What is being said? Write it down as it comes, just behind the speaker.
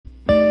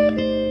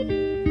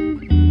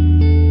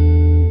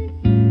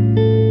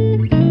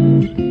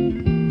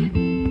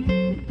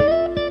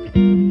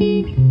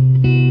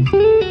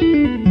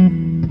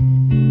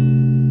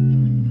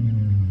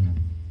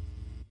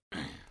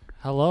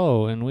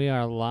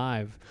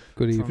live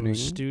Good from evening.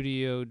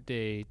 Studio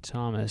Day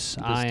Thomas.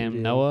 The I am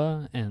studio.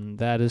 Noah, and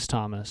that is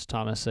Thomas.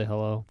 Thomas, say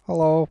hello.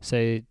 Hello.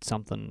 Say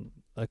something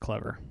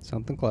clever.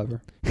 Something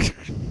clever.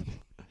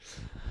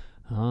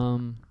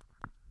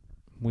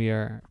 We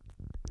are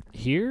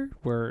here.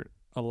 We're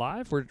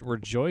alive. We're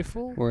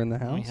joyful. We're in the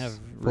house. We have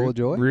full of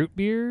joy. root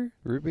beer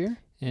Root beer.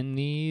 in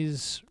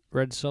these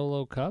red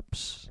Solo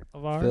cups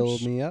of ours. Fill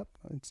me up.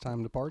 It's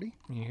time to party.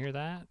 You hear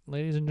that,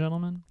 ladies and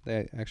gentlemen?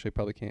 They actually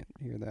probably can't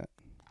hear that,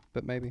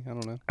 but maybe, I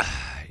don't know.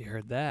 You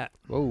heard that?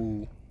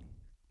 Whoa.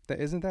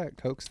 Isn't that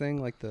Coke's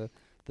thing, like the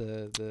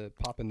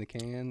pop in the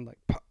can, like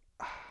pop?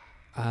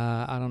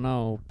 I don't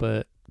know,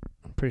 but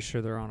I'm pretty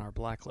sure they're on our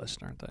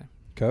blacklist, aren't they?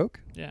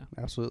 Coke? Yeah.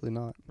 Absolutely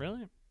not.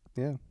 Really?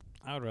 Yeah.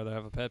 I would rather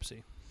have a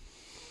Pepsi.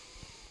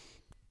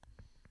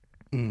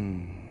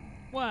 Mm.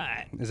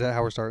 What? Is that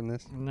how we're starting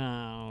this?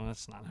 No,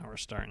 that's not how we're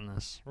starting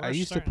this. I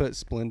used to put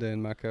Splenda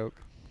in my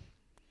Coke.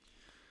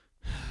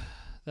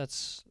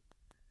 That's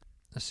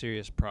a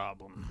serious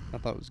problem. I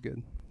thought it was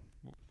good.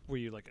 Were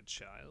you like a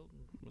child?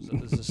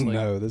 Is this like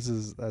No, this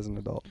is as an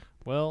adult.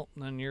 Well,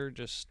 then you're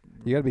just.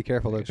 You got to be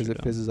careful, I though, guess because you're it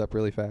dumb. fizzes up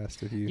really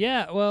fast if you...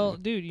 Yeah, well,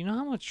 dude, you know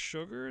how much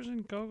sugar is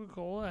in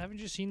Coca-Cola? Haven't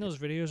you seen those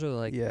videos where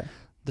like, yeah.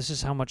 this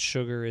is how much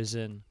sugar is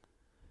in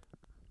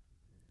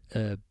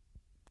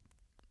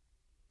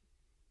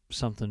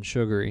something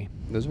sugary.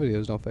 Those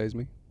videos don't faze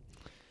me.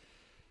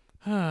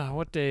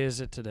 What day is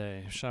it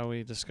today? Shall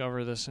we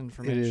discover this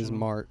information? It is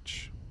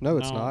March. No,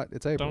 it's No, not.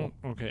 It's April.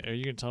 Okay, are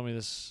you going to tell me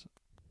this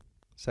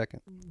 2nd,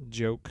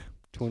 joke?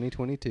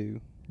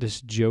 2022. This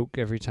joke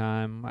every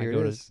time I Here it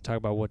go is. to talk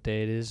about what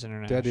day it is Do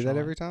internationally? I do that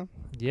every time?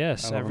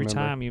 Yes, I don't every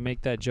remember. time you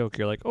make that joke,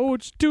 you're like, oh,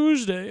 it's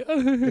Tuesday.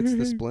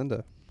 It's the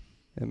Splenda.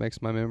 It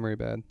makes my memory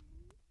bad.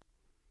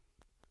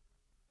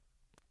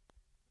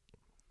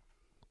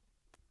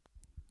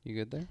 You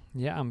good there?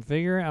 Yeah, I'm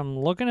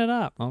looking it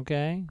up,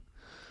 okay?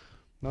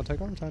 No, take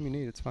all the time you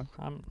need. It's fine.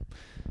 All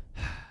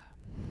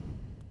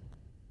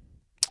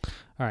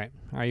right,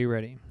 are you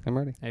ready? I'm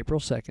ready. April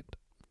 2nd,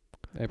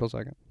 April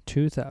 2nd.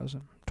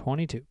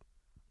 2022.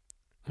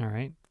 All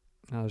right.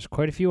 Now, there's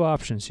quite a few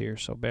options here,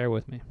 so bear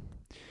with me.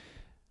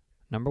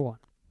 Number 1,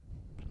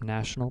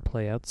 National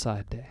Play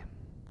Outside Day.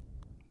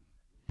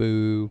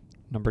 Boo.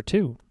 Number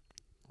 2,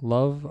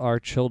 Love Our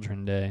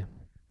Children Day.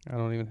 I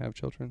don't even have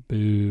children.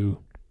 Boo.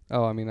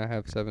 Oh, I mean, I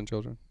have 7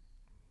 children.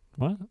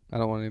 What? I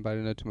don't want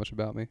anybody to know too much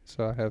about me,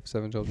 so I have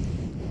 7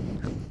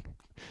 children.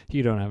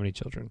 You don't have any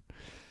children.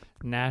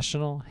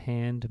 National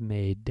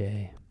Handmade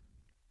Day.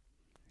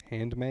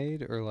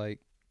 Handmade or like...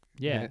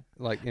 Yeah.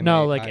 Like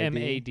No, like M-A-I-D?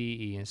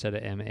 M-A-D-E instead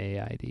of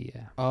M-A-I-D,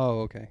 yeah. Oh,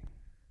 okay.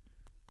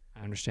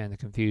 I understand the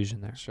confusion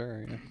there.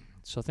 Sure, yeah.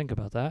 So think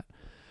about that.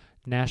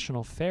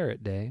 National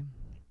Ferret Day.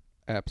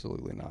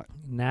 Absolutely not.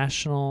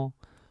 National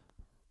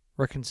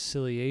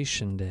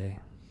Reconciliation Day.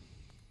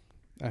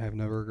 I have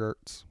no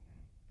regrets.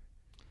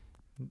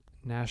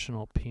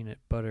 National Peanut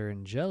Butter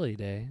and Jelly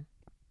Day.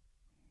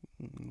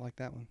 Like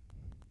that one.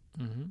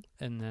 Mm-hmm.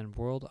 And then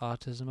World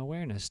Autism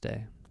Awareness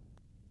Day.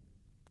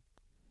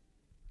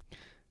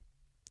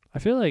 I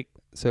feel like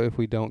So if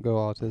we don't go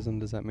autism,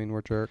 does that mean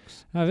we're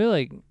jerks?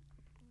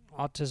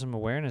 Autism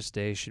Awareness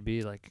Day should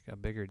be like a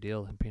bigger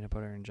deal than Peanut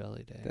Butter and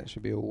Jelly Day. That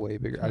should be a way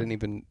bigger. I didn't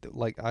even...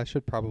 I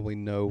should probably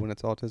know when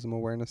it's Autism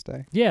Awareness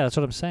Day. Yeah, that's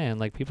what I'm saying.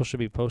 Like, people should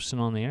be posting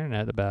on the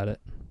internet about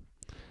it.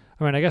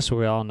 I mean, I guess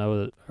we all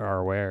know that are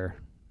aware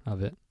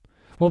of it.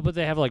 Well, but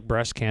they have like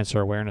Breast Cancer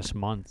Awareness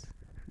Month.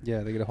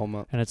 Yeah, they get a whole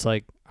month. And it's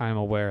like, I'm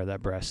aware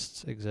that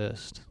breasts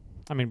exist.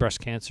 I mean, breast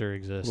cancer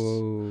exists.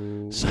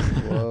 Whoa. So,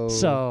 Whoa.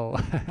 so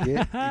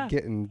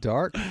Getting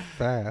dark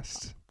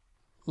fast.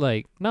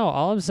 like, no,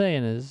 all I'm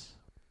saying is,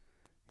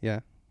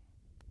 Yeah.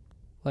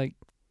 like,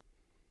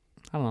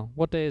 I don't know.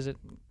 What day is it?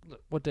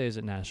 What day is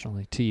it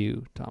nationally to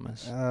you,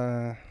 Thomas?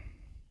 I'm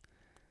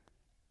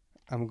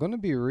going to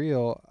be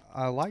real.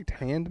 I liked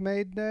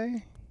Handmade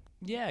Day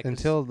Yeah,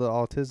 until the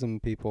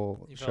autism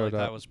people you felt showed like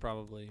that up. was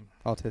probably...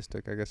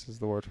 Autistic, I guess is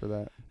the word for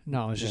that.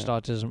 No, it's just Yeah.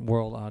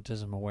 World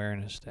Autism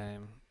Awareness Day.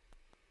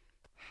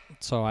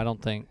 So I don't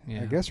think...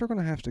 Yeah. I guess we're going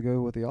to have to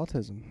go with the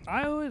autism.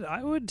 I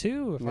would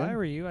too. If I Yeah.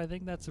 were you, I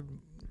think that's a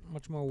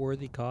much more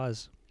worthy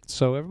cause.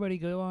 So everybody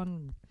go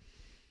on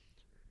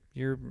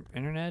your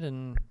internet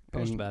and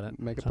post And about it.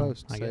 make a So,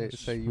 post. I guess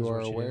Say that's you are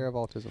what aware do.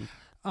 of autism.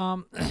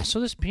 So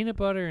this peanut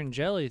butter and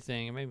jelly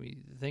thing, it made me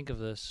think of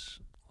this.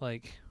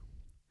 Like,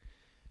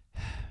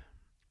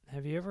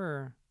 have you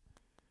ever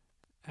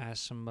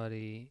asked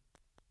somebody,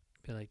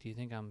 be like, do you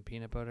think I'm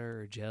peanut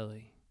butter or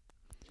jelly?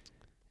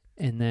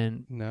 And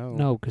then,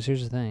 no, because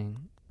here's the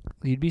thing.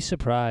 You'd be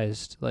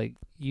surprised. Like,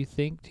 you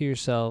think to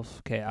yourself,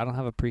 okay, I don't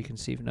have a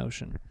preconceived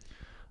notion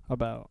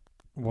about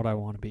what I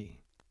want to be.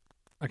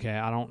 Okay,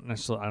 I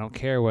don't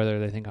care whether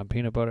they think I'm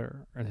peanut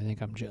butter or they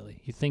think I'm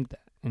jelly. You think that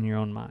in your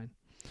own mind.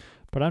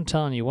 But I'm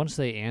telling you, once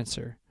they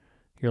answer,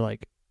 you're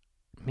like,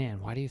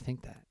 man, why do you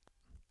think that?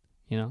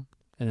 You know?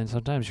 And then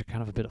sometimes you're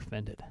kind of a bit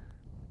offended.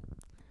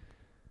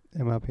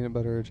 Am I peanut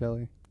butter or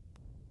jelly?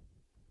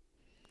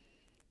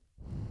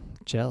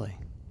 Jelly.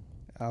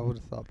 I would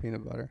have thought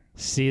peanut butter.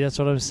 See, that's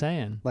what I'm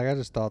saying. Like, I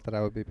just thought that I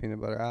would be peanut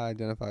butter. I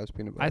identify as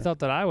peanut butter. I thought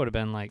that I would have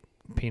been like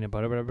peanut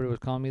butter, but everybody was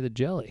calling me the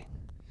jelly.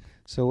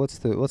 So what's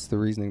the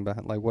reasoning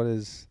behind? Like,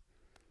 what's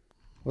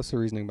the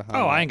reasoning behind?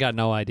 Oh, that? I ain't got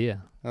no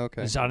idea.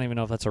 Okay. I don't even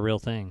know if that's a real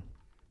thing.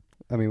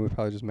 I mean, we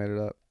probably just made it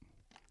up.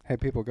 Hey,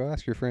 people, go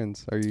ask your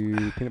friends. Are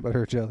you peanut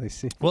butter or jelly?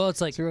 See. Well,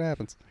 it's like see what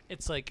happens.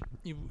 It's like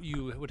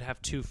you would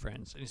have two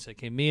friends, and you say,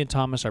 "Okay, me and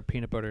Thomas are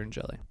peanut butter and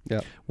jelly."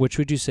 Yeah. Which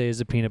would you say is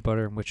the peanut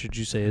butter, and which would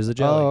you say is the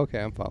jelly? Oh, okay,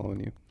 I'm following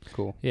you.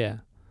 Cool. Yeah.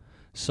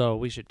 So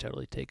we should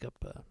totally take up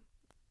a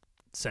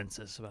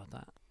census about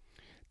that.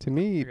 To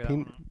me,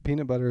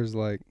 peanut butter is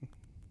like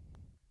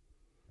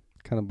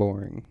kind of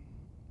boring.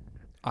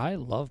 I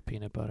love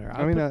peanut butter.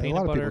 I mean, a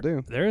lot of people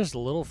do. There's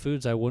little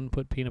foods I wouldn't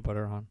put peanut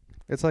butter on.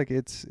 It's like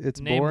it's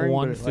Name boring.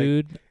 one but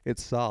food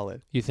it's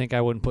solid. you think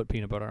I wouldn't put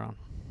peanut butter on.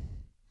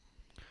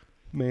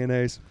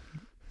 Mayonnaise.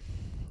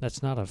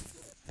 That's not a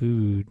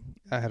food.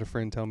 I had a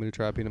friend tell me to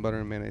try a peanut butter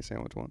and mayonnaise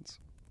sandwich once.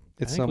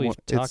 It's I think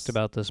we've talked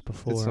about this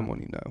before. It's someone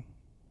you know.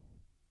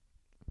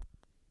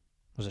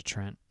 Was it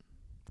Trent?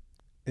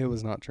 It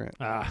was not Trent.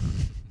 Peanut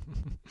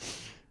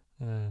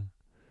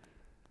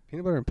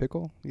butter and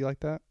pickle? You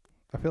like that?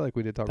 I feel like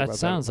we did talk about that. That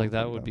sounds like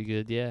that would be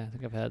good. Yeah, I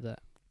think I've had that.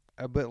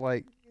 But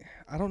like,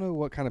 I don't know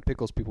what kind of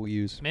pickles people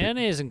use.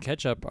 Mayonnaise and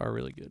ketchup are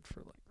really good for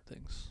like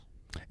things.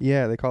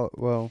 Yeah, they call it.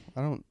 Well,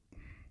 I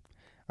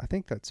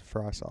think that's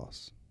fry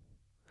sauce.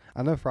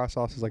 I know fry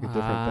sauce is like a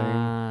different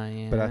thing,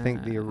 yeah. but I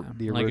think the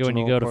original. Like when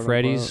you go to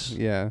Freddy's.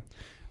 Yeah.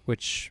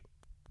 Which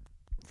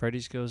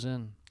Freddy's goes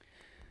in.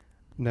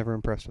 Never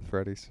impressed with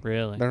Freddy's.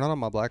 Really? They're not on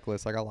my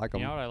blacklist. Like, I like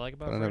them. You know what I like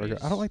about but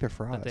Freddy's? I don't like their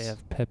fries. That they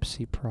have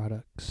Pepsi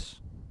products.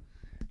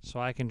 So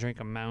I can drink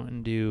a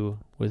Mountain Dew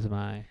with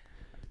my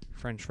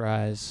French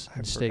fries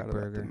and steak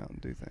burger. About the Mountain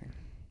Dew thing.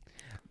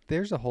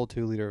 There's a whole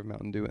 2 liter of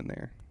Mountain Dew in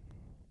there,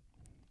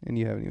 and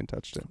you haven't even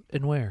touched it.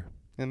 And where?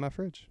 In my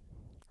fridge.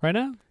 Right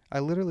now? I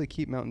literally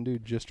keep Mountain Dew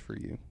just for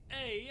you.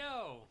 Hey,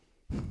 yo!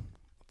 I'll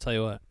tell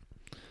you what.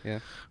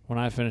 Yeah. When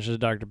I finish this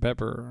Dr.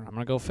 Pepper, I'm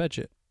going to go fetch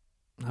it.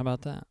 How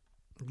about that?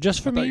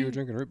 Just for me. I thought you were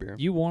drinking root beer.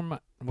 You warm my...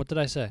 What did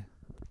I say?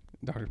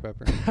 Dr.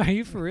 Pepper. Are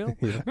you for real?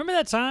 Yeah. Remember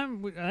that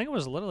time? I think it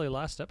was literally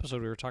last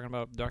episode we were talking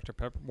about Dr.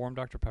 Pepper, warm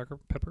Dr. Pepper?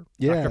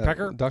 Yeah. Dr.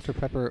 Pecker? Dr.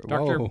 Pepper.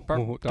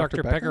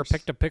 Dr. Pecker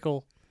picked a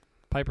pickle.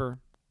 Piper.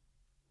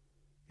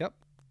 Yep.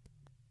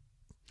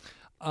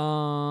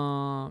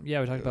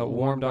 Yeah, we talked about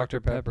warm Dr.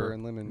 Pepper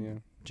and lemon, yeah.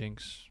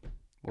 Jinx.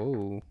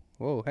 Whoa,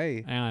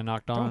 hey. And I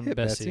knocked Don't on hit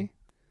Bessie.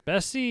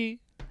 Bessie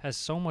has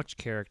so much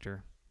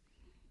character.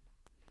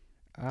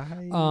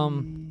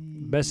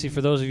 Bessie,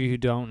 for those of you who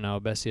don't know,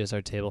 Bessie is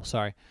our table.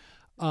 Sorry.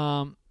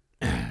 I'm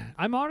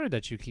honored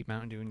that you keep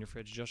Mountain Dew in your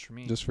fridge just for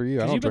me. Just for you.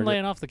 Because you've been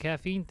laying off the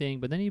caffeine thing,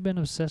 but then you've been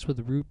obsessed with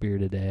root beer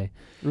today.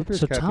 Root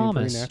beer's so caffeine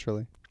Thomas, free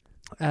naturally.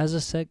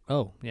 As a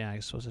oh, yeah, I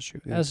suppose that's true.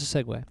 Yeah. As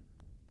a segue,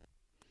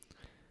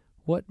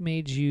 what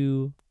made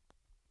you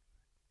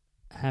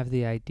have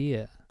the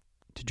idea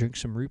to drink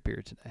some root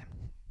beer today?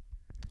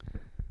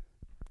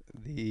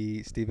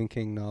 The Stephen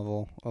King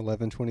novel,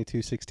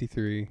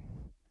 11/22/63.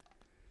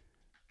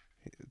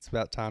 It's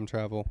about time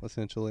travel,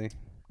 essentially.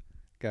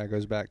 Guy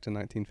goes back to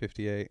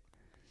 1958,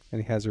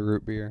 and he has a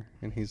root beer,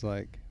 and he's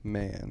like,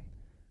 man,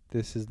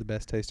 this is the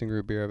best tasting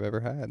root beer I've ever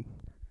had.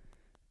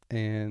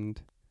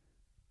 And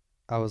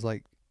I was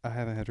like, I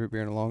haven't had root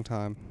beer in a long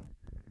time.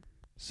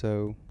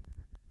 So,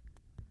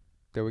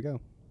 there we go.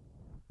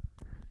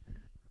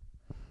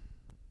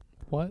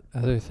 What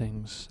other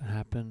things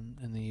happened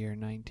in the year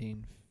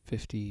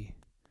 1950?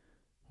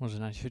 What was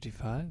it,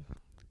 1955?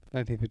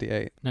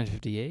 1958.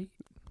 1958?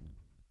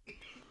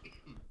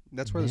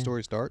 That's where the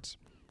story starts.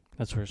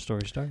 That's where the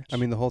story starts. I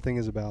mean, the whole thing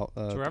is about...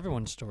 That's where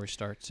everyone's story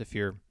starts if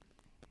you're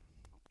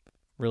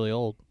really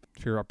old.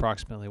 If you're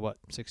approximately,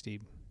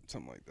 60?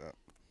 Something like that.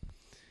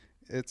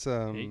 It's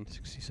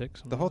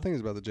 66. The whole thing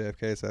is about the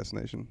JFK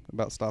assassination,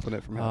 about stopping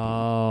it from happening.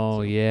 Oh,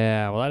 so.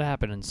 Yeah. Well, that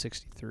happened in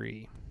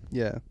 63.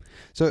 Yeah.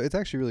 So it's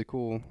actually really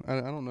cool.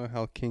 I don't know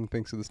how King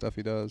thinks of the stuff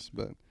he does,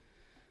 but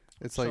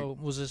it's like... So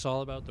was this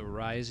all about the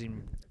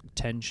rising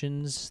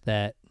tensions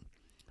that...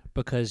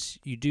 Because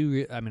you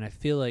do... I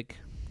feel like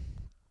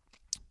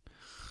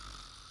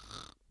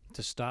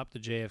to stop the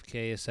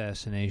JFK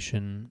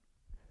assassination,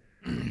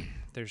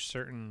 there's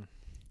certain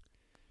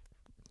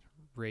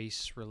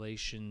race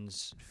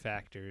relations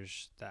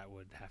factors that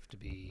would have to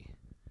be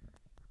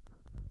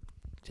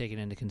taken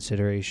into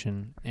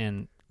consideration,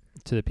 and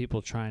to the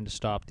people trying to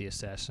stop the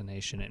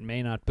assassination, it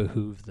may not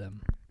behoove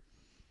them,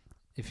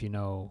 if you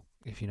know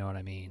what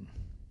I mean.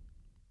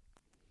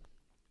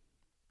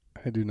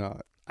 I do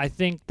not. I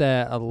think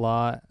that a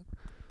lot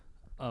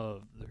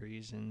of the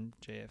reason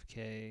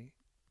JFK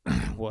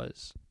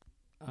was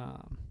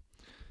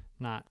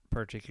not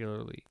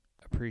particularly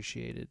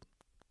appreciated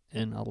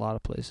in a lot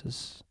of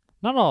places,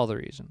 not all the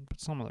reason,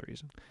 but some of the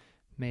reason,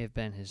 may have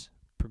been his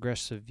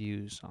progressive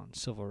views on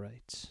civil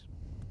rights.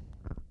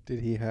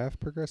 Did he have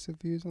progressive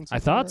views on civil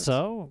rights? I thought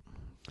so.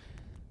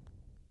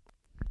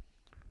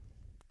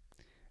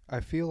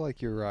 I feel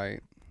like you're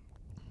right.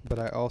 But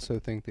I also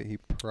think that he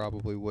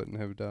probably wouldn't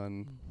have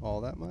done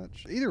all that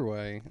much. Either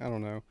way, I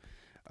don't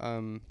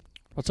know.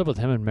 What's up with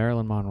him and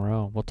Marilyn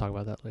Monroe? We'll talk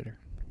about that later.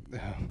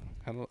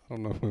 I don't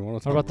know if we want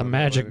to talk about the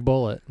magic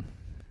bullet.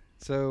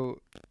 So,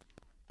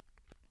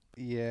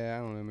 yeah,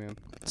 I don't know, man.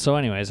 So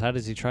anyways, how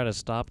does he try to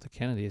stop the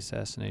Kennedy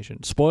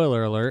assassination?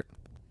 Spoiler alert.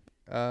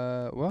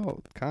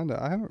 Well, kind of.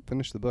 I haven't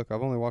finished the book.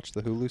 I've only watched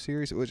the Hulu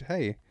series, which,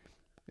 hey,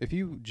 if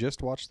you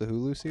just watch the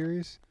Hulu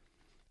series,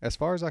 as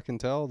far as I can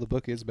tell, the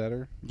book is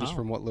better, just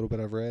from what little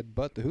bit I've read.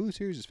 But the Hulu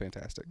series is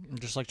fantastic.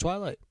 Just like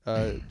Twilight.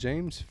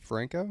 James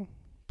Franco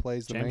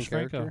plays the main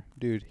character.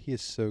 Dude, he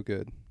is so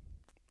good.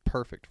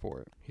 Perfect for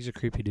it. He's a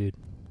creepy dude.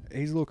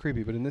 He's a little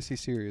creepy, but in this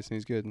he's serious and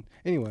he's good. And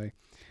anyway,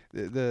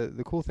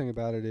 the cool thing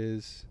about it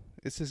is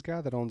it's this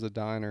guy that owns a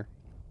diner,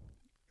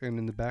 and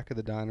in the back of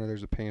the diner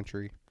there's a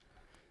pantry,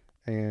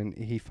 and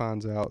he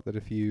finds out that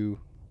if you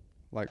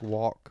like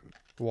walk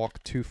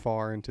too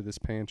far into this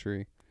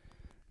pantry,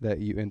 that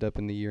you end up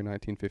in the year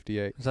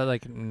 1958. Is that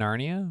like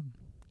Narnia?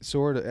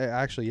 Sort of.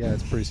 Actually, yeah,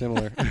 it's pretty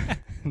similar.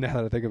 Now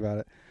that I think about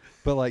it,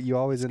 but like you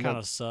always end up kind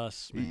of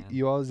sus. Man.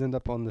 You always end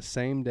up on the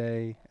same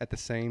day at the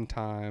same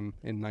time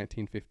in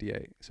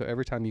 1958. So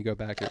every time you go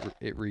back,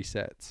 it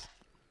resets.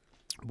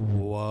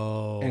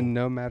 Whoa! And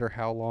no matter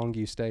how long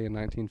you stay in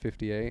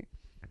 1958,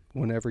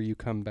 whenever you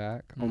come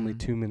back, only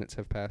 2 minutes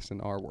have passed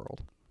in our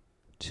world.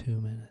 2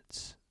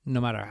 minutes. No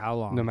matter how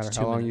long. No matter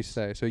how long you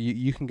stay. So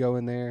you can go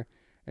in there.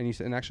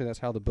 And actually, that's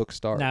how the book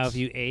starts. Now, if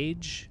you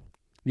age,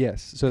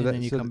 yes. So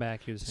then you come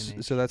back, you're the same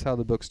age. So that's how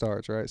the book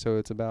starts, right? So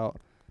it's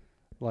about,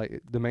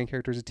 like, the main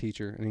character is a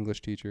teacher, an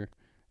English teacher,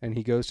 and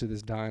he goes to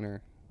this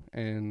diner,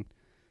 and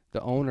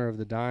the owner of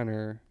the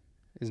diner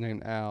is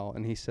named Al,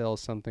 and he sells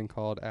something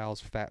called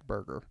Al's Fat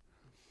Burger,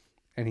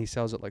 and he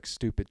sells it like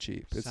stupid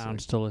cheap.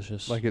 Sounds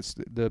delicious. Like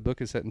the book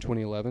is set in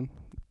 2011,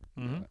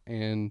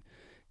 and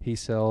he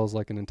sells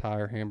like an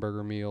entire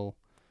hamburger meal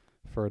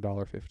for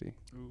 $1.50.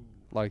 Ooh.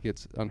 Like,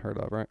 it's unheard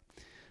of, right?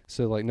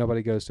 So, like,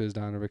 nobody goes to his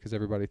diner because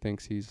everybody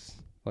thinks he's,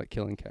 like,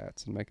 killing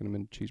cats and making them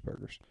into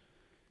cheeseburgers.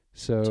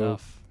 So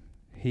tough.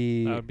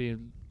 That would be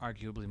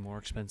arguably more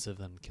expensive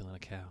than killing a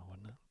cow,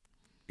 wouldn't it?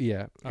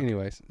 Yeah. Okay.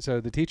 Anyways,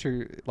 so the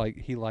teacher, like,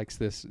 he likes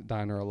this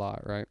diner a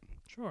lot, right?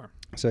 Sure.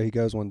 So he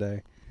goes one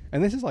day,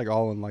 and this is, like,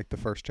 all in, like, the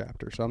first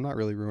chapter, so I'm not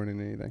really ruining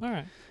anything. All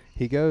right.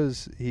 He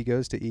goes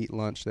to eat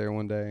lunch there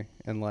one day,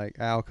 and, like,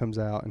 Al comes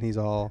out, and he's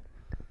all,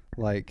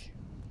 like,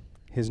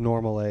 his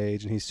normal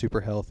age, and he's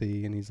super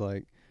healthy, and he's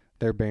like,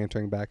 they're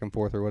bantering back and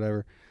forth or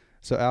whatever.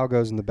 So Al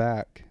goes in the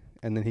back,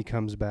 and then he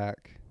comes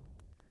back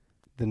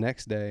the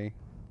next day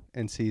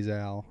and sees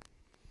Al,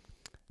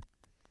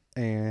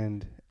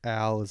 and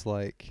Al is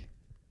like,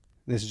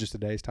 this is just a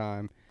day's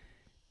time.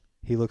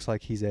 He looks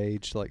like he's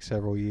aged like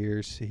several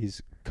years. He's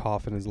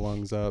coughing his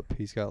lungs up.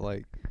 He's got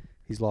like,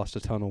 he's lost a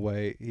ton of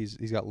weight.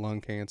 He's got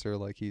lung cancer.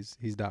 Like he's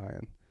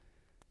dying,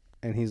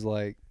 and he's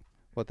like,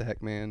 what the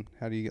heck, man?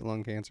 How do you get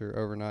lung cancer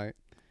overnight?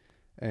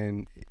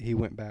 And he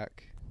went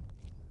back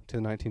to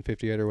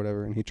 1958 or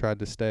whatever, and he tried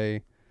to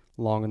stay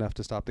long enough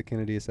to stop the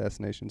Kennedy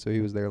assassination. So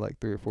he was there like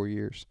 3 or 4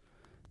 years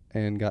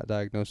and got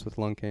diagnosed with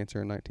lung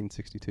cancer in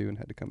 1962 and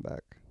had to come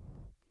back.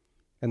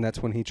 And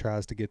that's when he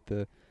tries to get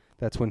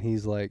that's when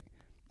he's like,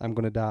 I'm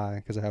going to die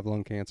because I have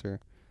lung cancer.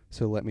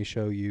 So let me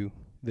show you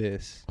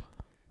this.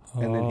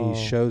 And then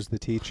he shows the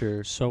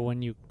teacher. So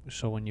when you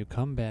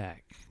come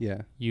back,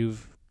 yeah,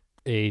 you've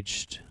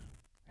aged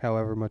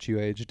however much you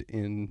aged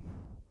in,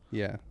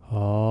 yeah.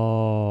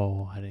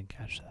 Oh, I didn't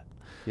catch that.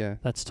 Yeah.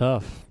 That's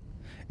tough.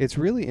 It's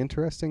really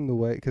interesting the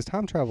way, because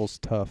time travel's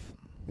tough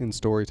in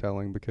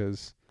storytelling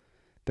because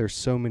there's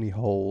so many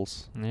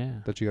holes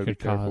that you got to be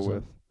careful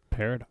with.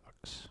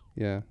 Paradox.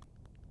 Yeah.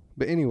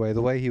 But anyway,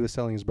 the way he was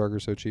selling his burger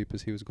so cheap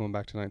is he was going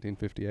back to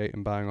 1958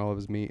 and buying all of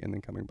his meat and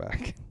then coming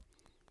back.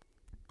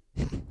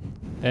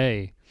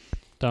 Hey,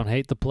 don't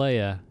hate the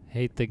playa,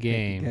 hate the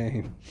game. Hate the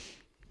game.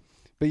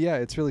 But yeah,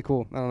 it's really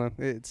cool. I don't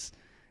know.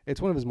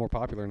 It's one of his more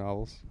popular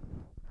novels.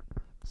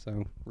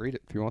 So read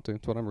it if you want to.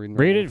 That's what I'm reading.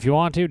 Read it if you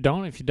want to.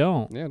 Don't if you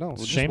don't. Yeah, don't.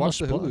 Just watch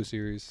the plug. Hulu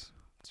series.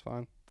 It's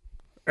fine.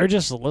 Or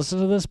just listen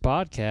to this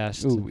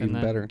podcast. Ooh, and even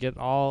then better. Get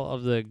all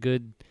of the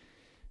good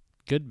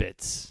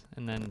bits,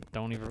 and then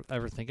don't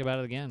ever think about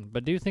it again.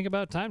 But do think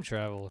about time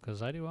travel,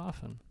 because I do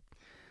often.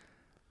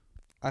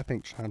 I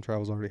think time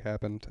travel's already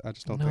happened. I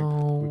just don't think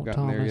we've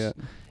gotten Thomas, there yet.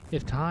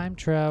 If time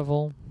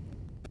travel,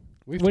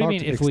 We've what do you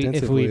talked mean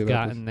if we've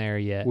about gotten there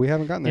yet? We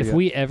haven't gotten there if yet.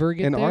 we ever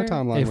get in there, our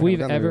timeline,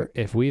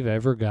 if we've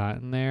ever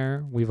gotten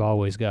there, we've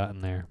always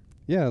gotten there.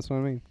 Yeah, that's what I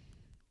mean.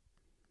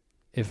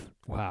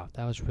 Wow,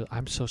 that was really.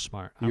 I'm so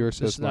smart. You're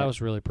so smart. That was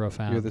really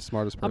profound. You're the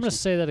smartest person. I'm gonna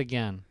say that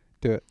again.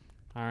 Do it.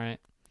 All right.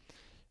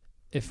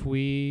 If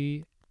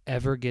we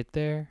ever get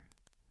there,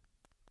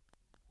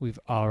 we've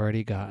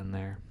already gotten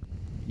there.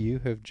 You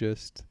have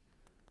just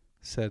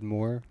said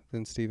more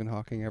than Stephen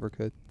Hawking ever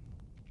could.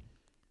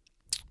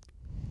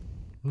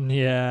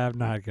 Yeah, I'm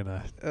not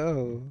gonna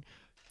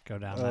go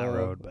down that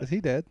road. But is he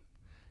dead?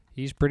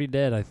 He's pretty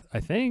dead, I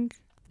think.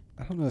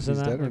 I don't know if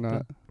he's dead or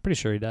not. I'm pretty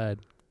sure he died.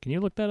 Can you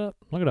look that up?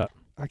 Look it up.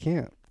 I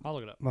can't. I'll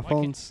look it up. My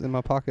phone's in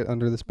my pocket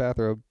under this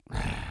bathrobe.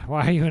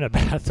 Why are you in a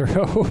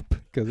bathrobe?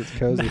 Because it's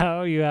cozy.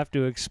 Now you have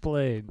to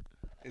explain.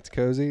 It's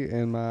cozy,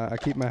 and I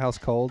keep my house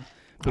cold.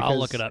 I'll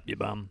look it up, you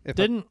bum.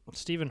 Didn't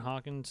Stephen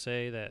Hawking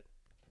say that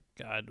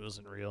God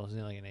wasn't real? Isn't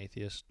he like an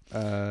atheist?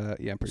 Yeah,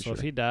 I'm pretty sure. So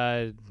if he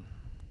died,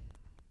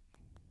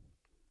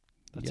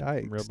 that's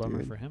Yikes, a real bummer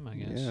dude. for him, I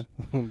guess.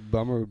 Yeah,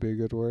 bummer would be a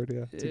good word.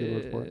 Yeah, it's a good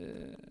word for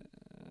it.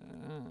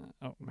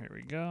 Oh, here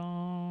we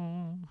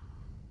go.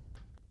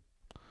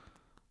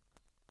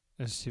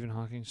 Is Stephen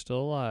Hawking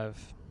still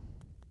alive?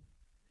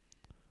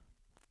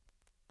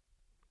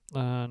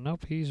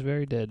 Nope, he's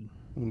very dead.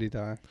 When did he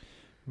die?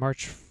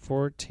 March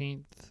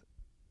 14th,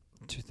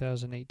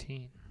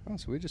 2018. Oh,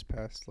 so we just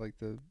passed like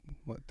the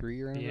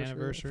 3-year anniversary? The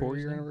anniversary?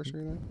 4-year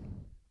anniversary then?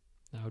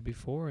 That would be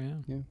 4, yeah.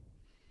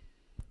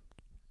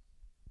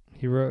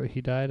 Yeah.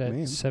 He died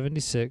at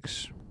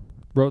 76.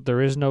 Wrote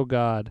 "There Is No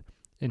God"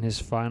 in his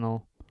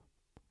final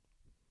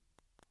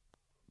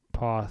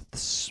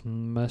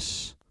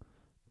posthumous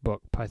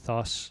book.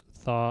 Thumus.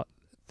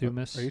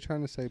 Are you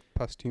trying to say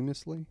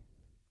posthumously?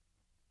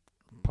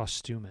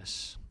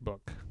 Posthumous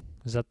book.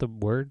 Is that the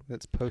word?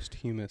 That's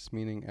posthumous,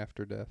 meaning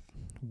after death.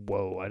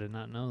 Whoa, I did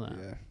not know that.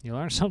 Yeah. You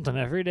learn something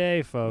every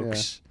day,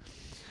 folks.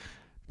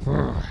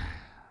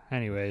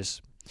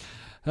 Anyways.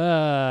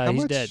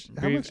 He's dead.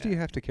 How much do you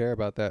have to care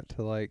about that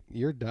to, like,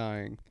 you're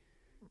dying,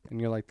 and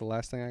you're like, the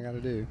last thing I got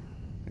to do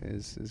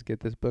is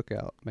get this book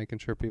out, making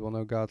sure people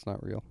know God's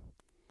not real.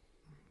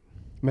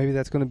 Maybe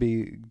that's going to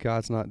be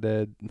God's Not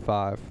Dead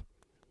 5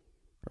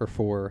 or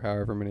 4, or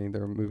however many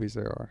movies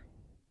there are,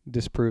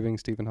 disproving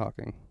Stephen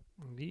Hawking.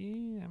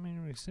 Yeah, I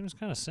mean, he seems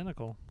kind of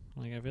cynical.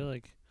 Like, I feel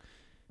like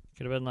he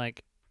could have been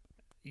like,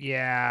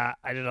 yeah,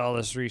 I did all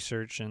this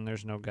research and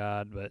there's no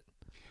God, but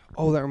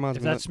oh, that reminds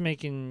if me. If that's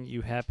making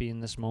you happy in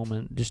this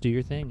moment, just do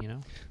your thing, you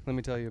know? Let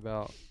me tell you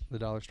about the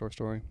dollar store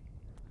story.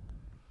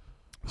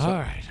 So, all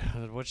right.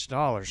 Which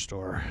dollar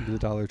store? The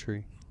Dollar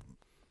Tree.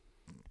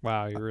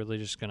 Wow, you're really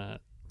just going to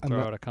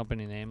throw out a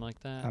company name like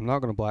that? I'm not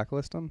going to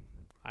blacklist them.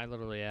 I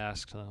literally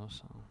asked, though,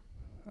 so.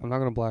 I'm not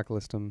going to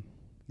blacklist them.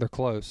 They're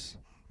close.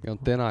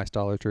 Thin Ice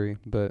Dollar Tree,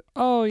 but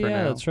oh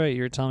yeah, that's right.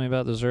 You were telling me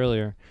about this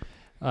earlier.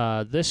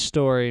 This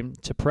story,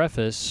 to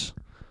preface,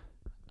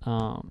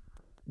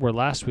 where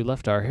last we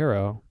left our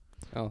hero.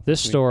 Oh,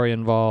 this story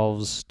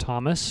involves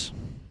Thomas,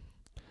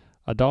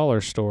 a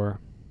dollar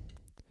store,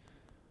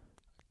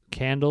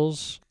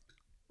 candles,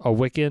 a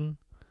Wiccan,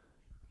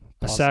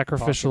 a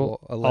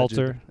sacrificial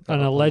altar, an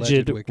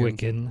alleged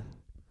Wiccan,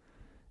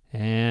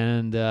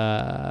 and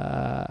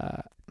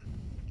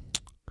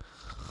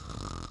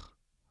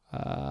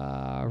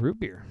root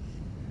beer.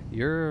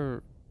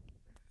 Your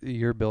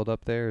build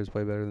up there is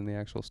way better than the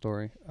actual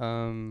story.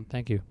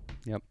 Thank you.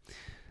 Yep.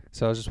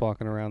 So I was just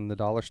walking around the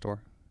dollar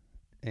store,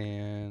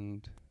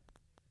 and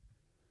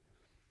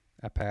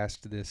I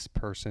passed this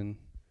person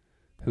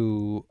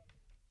who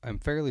I'm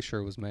fairly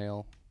sure was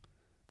male,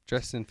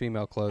 dressed in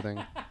female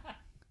clothing.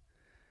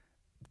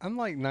 I'm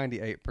like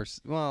 98%.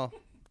 Well,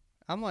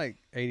 I'm like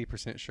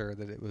 80% sure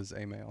that it was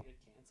a male.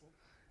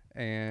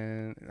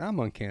 And I'm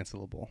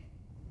uncancelable.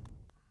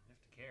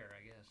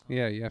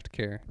 Yeah, you have to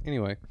care.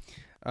 Anyway,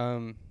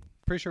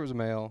 pretty sure it was a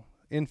male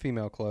in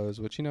female clothes,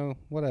 which,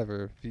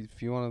 whatever.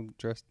 If you want to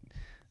dress,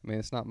 I mean,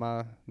 it's not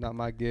my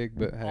gig,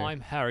 but hey. I'm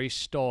Harry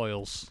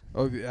Styles.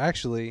 Oh,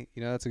 actually,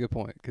 that's a good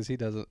point because he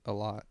does it a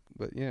lot.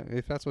 But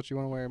if that's what you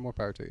want to wear, more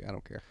power to you. I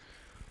don't care.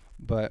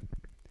 But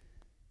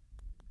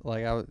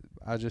like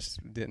I just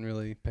didn't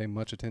really pay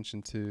much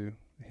attention to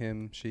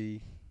him,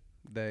 she,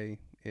 they,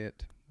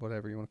 it,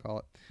 whatever you want to call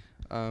it.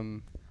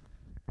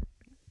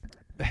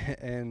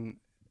 And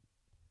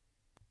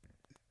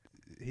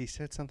he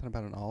said something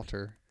about an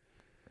altar,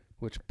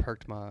 which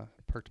perked my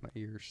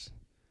ears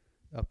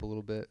up a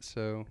little bit.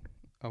 So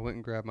I went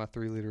and grabbed my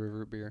 3-liter of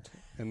root beer,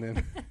 and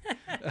then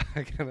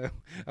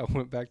I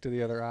went back to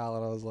the other aisle,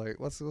 and I was like,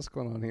 "What's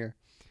going on here?"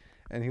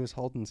 And he was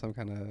holding some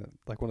kind of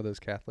like one of those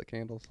Catholic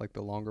candles, like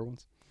the longer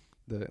ones,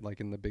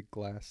 like in the big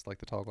glass, like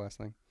the tall glass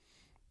thing.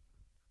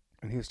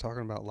 And he was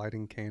talking about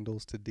lighting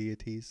candles to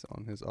deities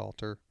on his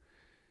altar,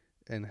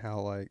 and how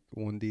like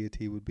one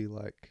deity would be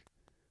like,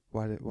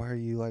 why are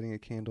you lighting a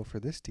candle for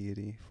this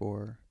deity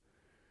for?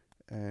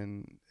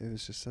 And it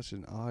was just such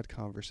an odd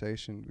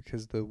conversation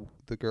because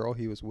the girl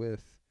he was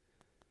with,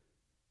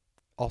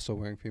 also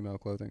wearing female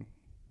clothing,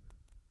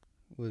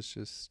 was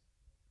just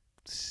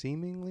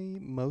seemingly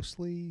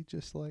mostly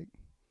just like,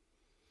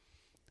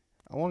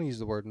 I want to use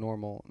the word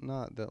normal,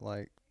 not that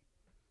like,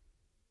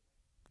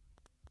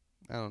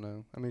 I don't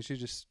know. I mean, she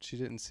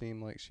didn't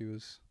seem like she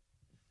was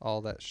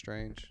all that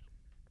strange.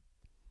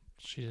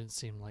 She didn't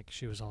seem like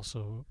she was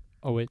also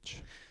a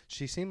witch.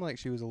 She seemed like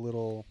she was a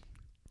little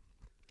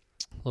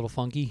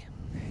funky.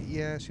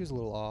 Yeah, she was a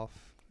little off.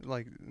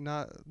 Like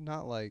not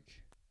like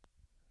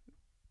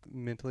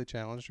mentally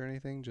challenged or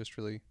anything, just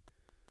really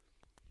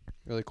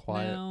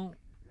quiet. Now,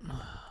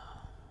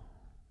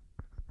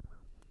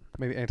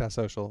 maybe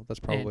antisocial. That's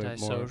probably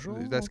antisocial?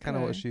 More. That's kind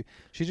of what she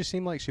just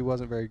seemed like she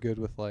wasn't very good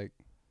with like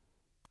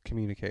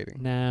communicating.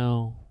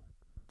 Now,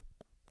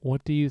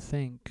 what do you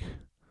think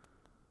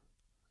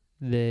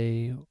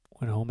they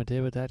went home and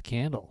did with that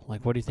candle?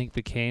 Like, what do you think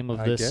became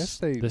of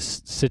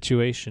this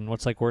situation?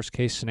 What's like worst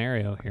case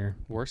scenario here?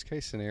 Worst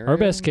case scenario? Or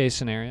best case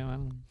scenario? I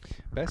don't know.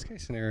 Best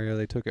case scenario,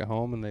 they took it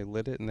home and they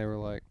lit it and they were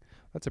like,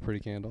 that's a pretty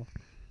candle.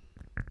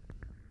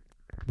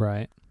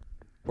 Right.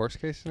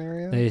 Worst case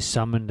scenario? They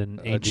summoned an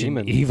ancient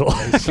demon. evil.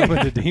 They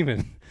summoned a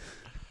demon.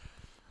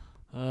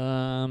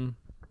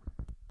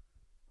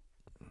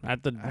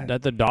 At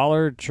the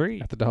Dollar Tree.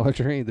 At the Dollar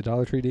Tree, the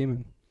Dollar Tree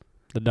demon.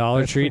 The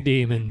Dollar Tree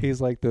demon.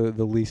 He's like the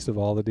least of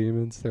all the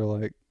demons. They're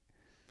like,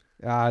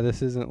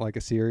 this isn't like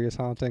a serious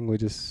haunting. We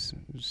just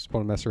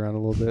want to mess around a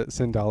little bit.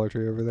 Send Dollar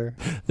Tree over there.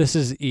 This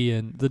is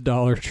Ian, the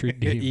Dollar Tree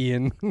demon.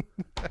 Ian.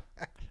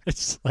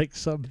 It's like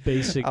some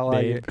basic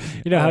like name. It.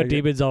 You know how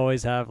demons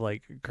always have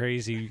like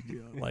crazy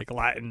like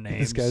Latin names.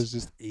 This guy's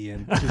just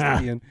Ian.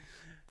 Just Ian.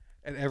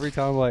 And every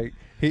time like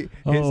he's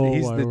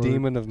the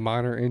demon of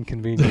minor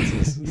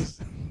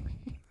inconveniences.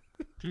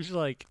 It's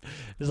like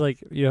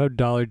you know how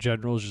Dollar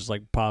Generals just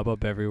like pop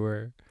up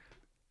everywhere.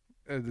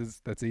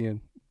 That's Ian.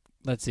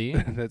 That's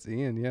Ian. That's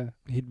Ian. Yeah.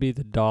 He'd be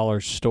the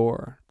dollar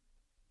store.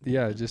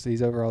 Yeah, just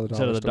he's over all the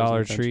dollar instead of the stores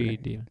Dollar in the country. Tree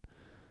demon.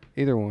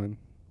 Either one.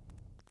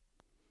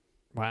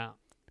 Wow.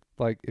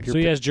 Like if you're so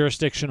he has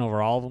jurisdiction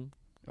over all of them.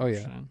 Oh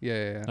yeah.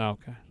 Yeah. Oh,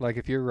 okay. Like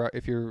if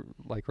you're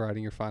like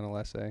writing your final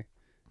essay,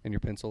 and your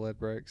pencil lead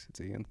breaks,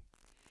 it's Ian.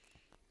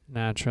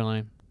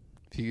 Naturally.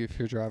 If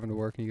you're driving to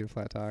work and you get a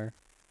flat tire,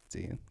 it's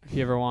Ian. If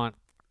you ever want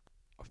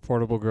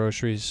affordable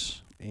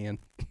groceries, Ian.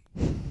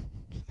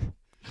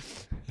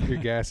 Your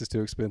gas is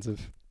too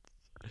expensive,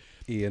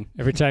 Ian.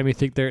 Every time you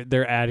think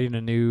they're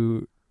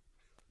adding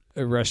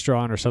a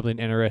restaurant or something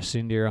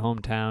interesting to your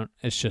hometown,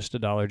 it's just a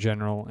Dollar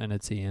General and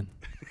it's Ian.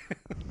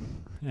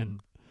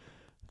 and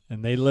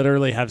they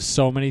literally have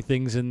so many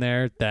things in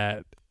there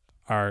that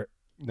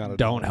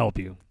don't help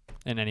you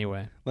in any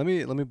way. Let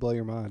me blow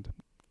your mind.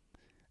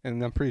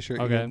 And I'm pretty sure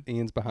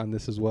Ian's behind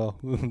this as well.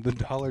 The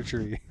Dollar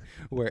Tree,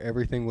 where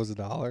everything was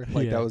 $1.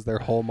 Like that was their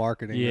whole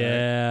marketing.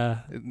 Yeah.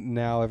 Right?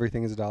 Now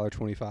everything is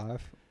 $1.25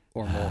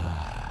 or more.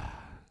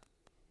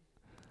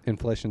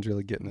 Inflation's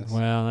really getting us.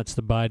 Well, that's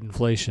the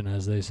Bidenflation,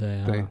 as they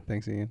say. Huh?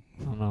 Thanks, Ian.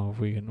 I don't know if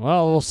we can.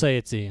 Well, we'll say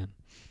it's Ian.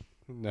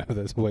 No,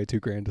 that's way too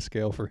grand to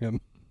scale for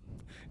him.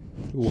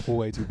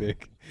 Way too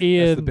big.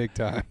 Ian. That's the big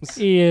times.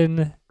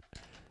 Ian.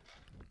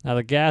 Now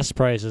the gas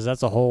prices,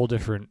 that's a whole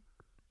different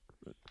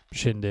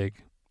shindig.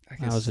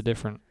 That was a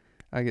different.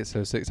 I get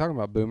so sick. Talking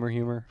about boomer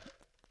humor,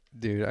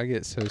 dude, I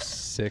get so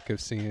sick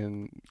of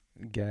seeing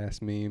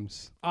gas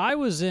memes. I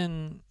was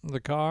in the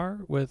car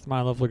with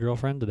my lovely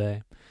girlfriend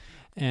today,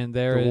 and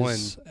there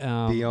is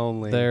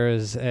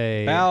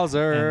a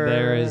Bowser. And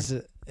there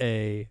is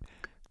a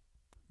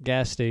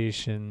gas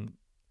station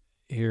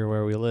here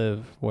where we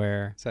live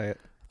where say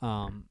it.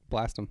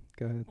 Blast them.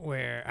 Go ahead.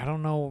 Where I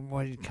don't know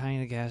what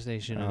kind of gas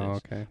station it is. Oh,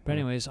 okay. But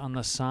anyways, on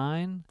the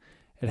sign,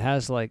 it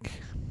has like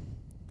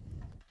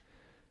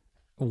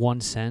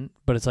 1 cent,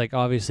 but it's like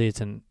obviously it's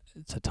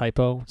a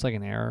typo. It's like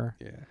an error.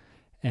 Yeah.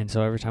 And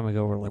so every time we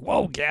go, we're like,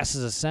 "Whoa, gas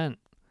is 1 cent."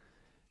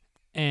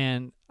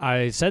 And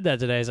I said that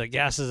today. I was like,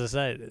 "Gas is 1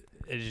 cent."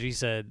 And she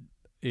said,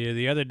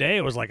 the other day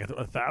it was like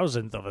a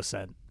thousandth of a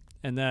cent.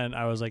 And then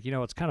I was like,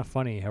 it's kind of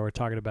funny how we're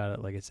talking about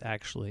it like it's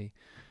actually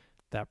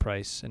that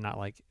price and not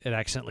like it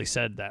accidentally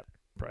said that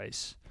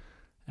price.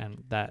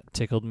 And that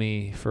tickled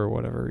me for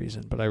whatever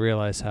reason. But I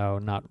realized how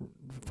not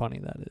funny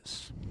that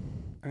is.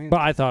 I mean,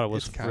 but I thought it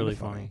was really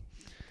funny.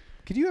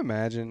 Could you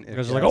imagine if it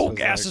was like,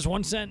 gas is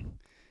 1 cent?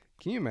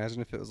 Can you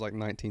imagine if it was like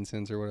 19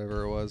 cents or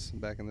whatever it was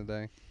back in the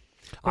day?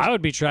 I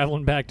would be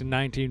traveling back to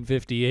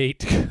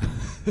 1958.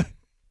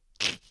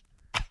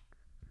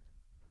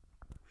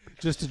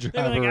 Just to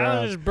drive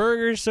around. This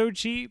burger's so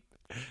cheap,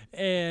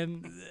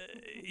 and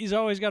he's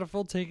always got a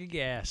full tank of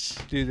gas.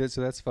 Dude,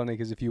 that's funny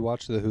because if you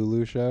watch the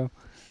Hulu show,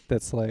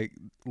 that's like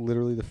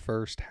literally the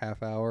first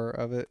half hour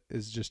of it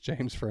is just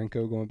James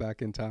Franco going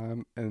back in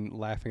time and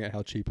laughing at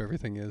how cheap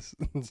everything is.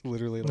 It's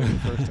literally like the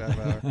first half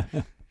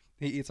hour.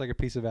 He eats like a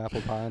piece of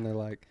apple pie and they're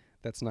like,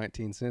 that's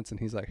 19 cents. And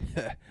he's like,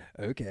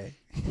 okay.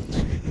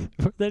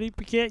 Then he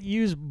can't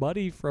use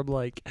money from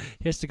he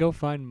has to go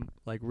find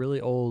like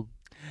really old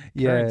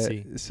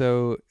currency. Yeah,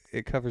 so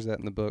it covers that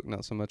in the book,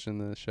 not so much in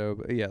the show.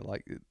 But yeah,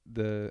 like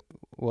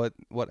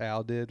what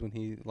Al did when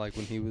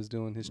he was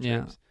doing his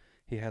trips,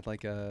 he had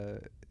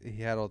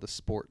he had all the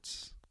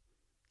sports,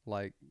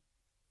 like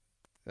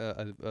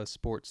a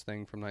sports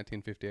thing from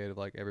 1958 of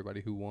like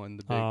everybody who won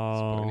the big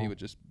sport, and he would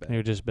just bet. He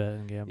would just bet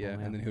and gamble. Yeah,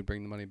 and then he would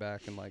bring the money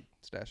back and like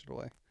stash it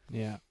away.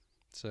 Yeah.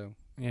 So.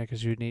 Yeah,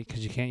 because you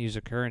can't use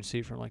a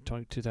currency from like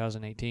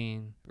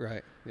 2018.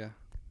 Right. Yeah.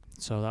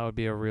 So that would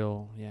be a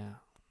real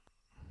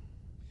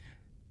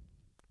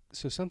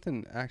So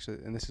something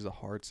actually, and this is a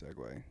hard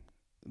segue,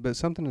 but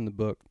something in the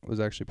book was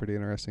actually pretty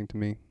interesting to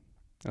me.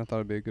 I thought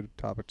it'd be a good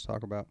topic to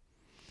talk about.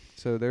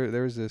 So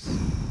there's this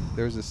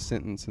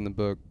sentence in the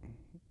book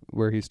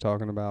where he's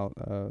talking about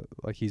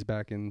like he's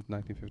back in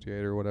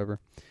 1958 or whatever,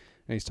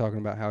 and he's talking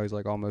about how he's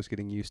like almost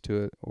getting used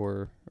to it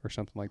or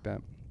something like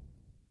that.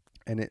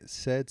 And it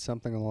said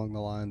something along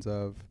the lines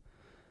of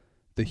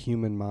the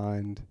human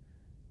mind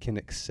can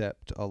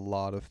accept a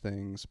lot of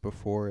things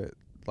before it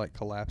like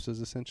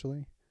collapses,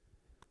 essentially.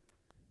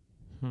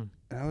 And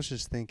I was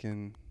just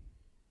thinking,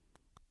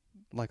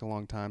 like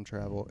along time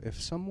travel, if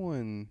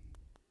someone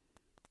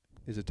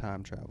is a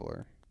time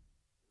traveler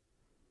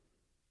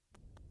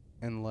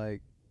and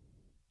like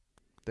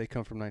they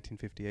come from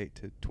 1958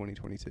 to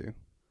 2022,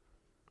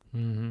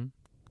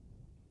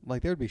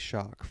 like there would be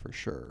shock for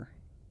sure.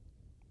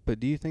 But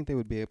do you think they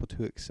would be able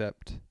to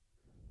accept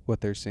what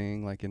they're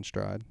seeing like in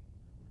stride?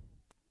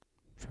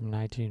 From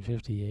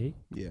 1958?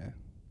 Yeah.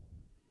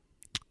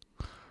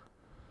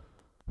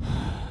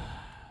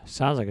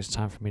 Sounds like it's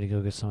time for me to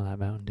go get some of that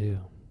Mountain Dew.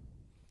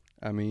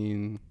 I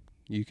mean,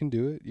 you can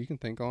do it. You can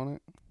think on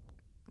it.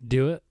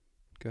 Do it?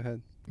 Go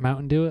ahead.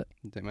 Mountain Dew it?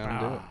 Mountain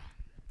Dew it.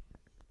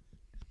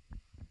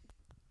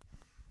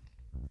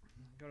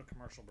 Go to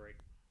commercial break.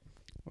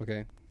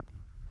 Okay.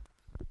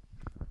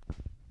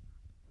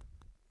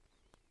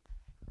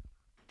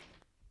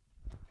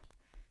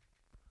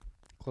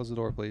 Close the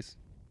door, please.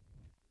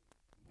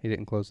 He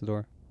didn't close the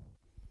door.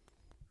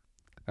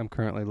 I'm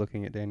currently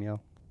looking at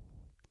Danielle.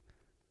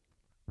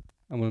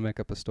 I'm going to make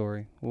up a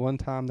story. One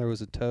time there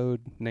was a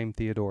toad named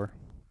Theodore.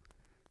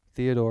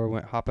 Theodore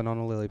went hopping on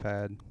a lily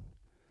pad,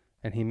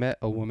 and he met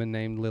a woman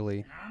named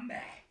Lily. I'm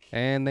back.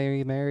 And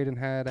they married and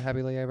had a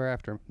happily ever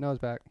after. Noah's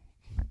back.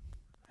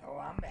 Oh,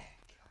 I'm back.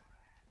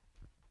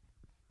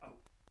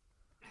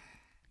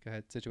 Go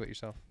ahead, situate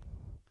yourself.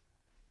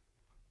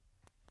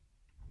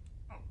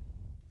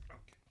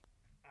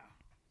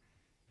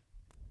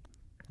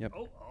 Yep.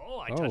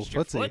 I touched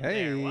your foot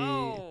there.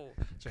 Whoa.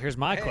 So here's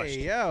my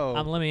question. Yo.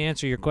 Let me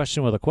answer your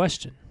question with a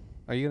question.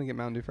 Are you going to get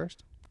Mountain Dew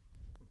first?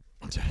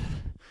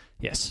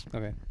 Yes.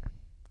 Okay.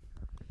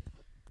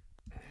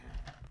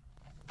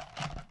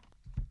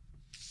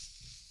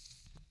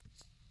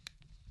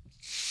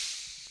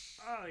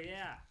 Oh,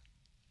 yeah.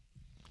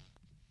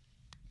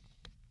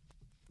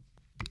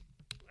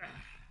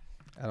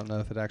 I don't know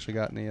if it actually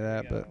got any of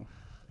that, but...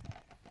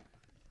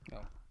 No.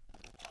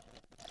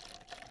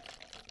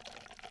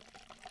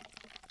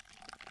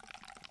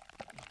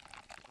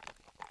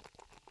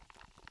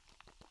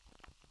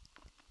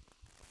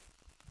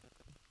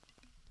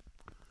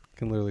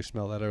 Can literally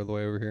smell that all the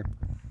way over here.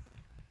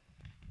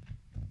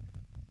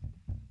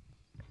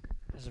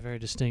 It's a very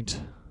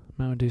distinct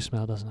Mountain Dew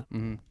smell, doesn't it?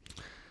 Mm-hmm.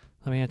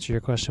 Let me answer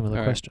your question with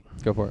a question.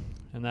 Go for it.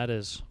 And that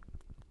is...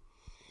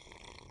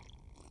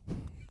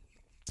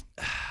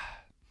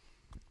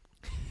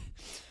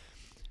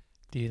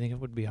 Do you think it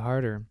would be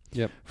harder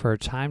for a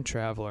time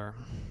traveler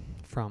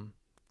from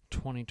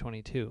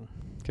 2022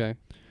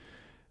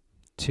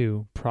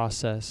 to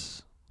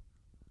process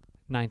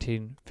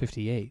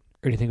 1958?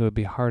 Or do you think it would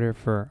be harder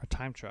for a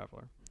time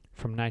traveler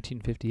from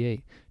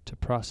 1958 to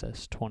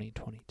process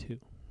 2022?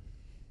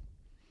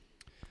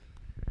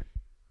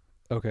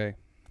 Okay.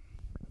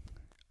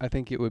 I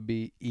think it would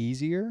be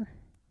easier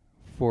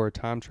for a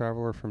time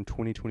traveler from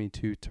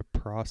 2022 to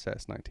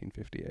process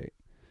 1958.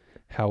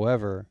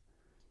 However,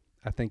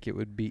 I think it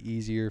would be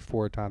easier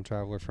for a time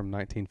traveler from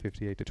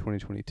 1958 to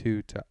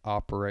 2022 to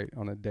operate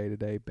on a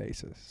day-to-day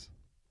basis.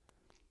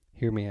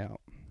 Hear me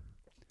out.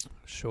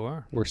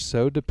 Sure. We're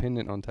so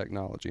dependent on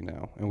technology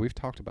now, and we've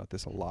talked about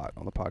this a lot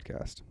on the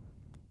podcast.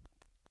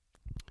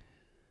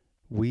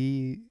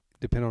 We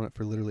depend on it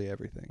for literally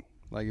everything.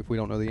 Like if we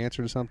don't know the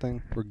answer to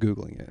something, we're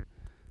Googling it.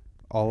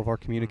 All of our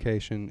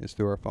communication is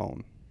through our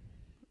phone.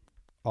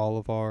 All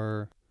of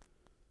our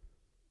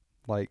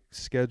like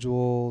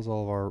schedules,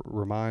 all of our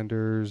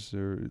reminders,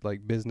 or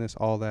like business,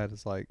 all that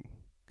is like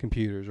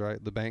computers,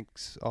 right? The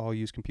banks all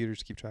use computers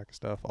to keep track of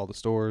stuff. All the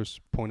stores,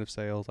 point of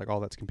sales, like all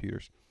that's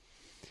computers.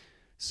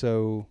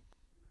 So,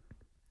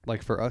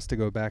 like for us to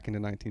go back into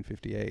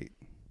 1958,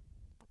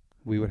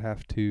 we would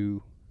have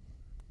to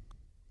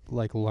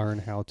like learn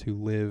how to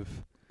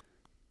live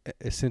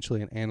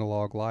essentially an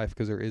analog life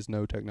because there is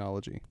no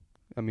technology.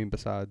 I mean,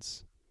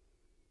 besides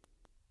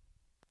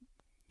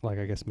like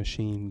I guess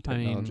machine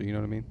technology, you know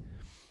what I mean?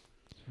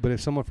 But if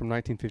someone from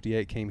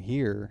 1958 came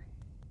here,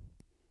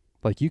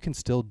 like you can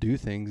still do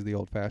things the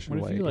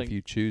old-fashioned way if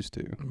you choose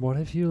to. What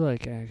if you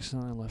like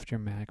accidentally left your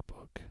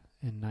MacBook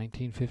in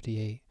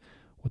 1958?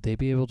 Would they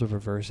be able to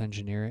reverse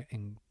engineer it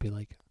and be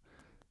like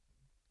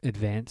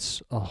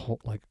advance a whole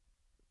like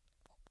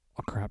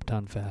a crap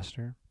ton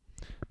faster?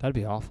 That'd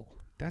be awful.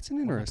 That's an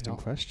interesting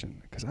question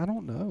because I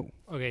don't know.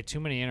 Okay, too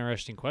many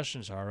interesting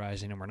questions are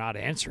arising and we're not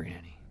answering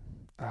any.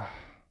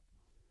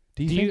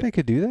 Do you think they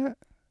could do that?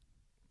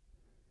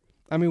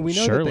 I mean, we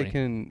know that they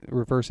can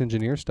reverse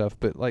engineer stuff,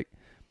 but like,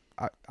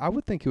 I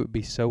would think it would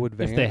be so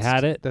advanced if they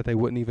had it that they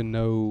wouldn't even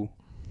know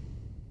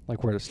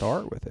like where to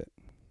start with it.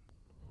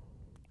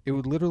 It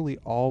would literally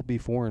all be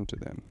foreign to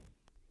them.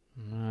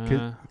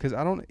 Because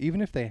I don't,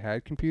 even if they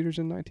had computers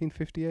in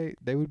 1958,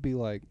 they would be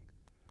like,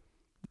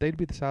 they'd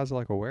be the size of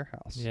like a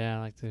warehouse. Yeah,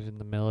 like in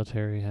the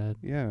military had.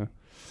 Yeah.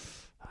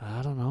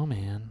 I don't know,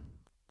 man.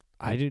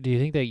 Do you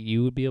think that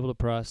you would be able to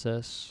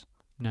process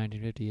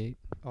 1958?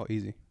 Oh,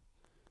 easy.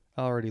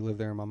 I already live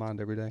there in my mind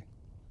every day.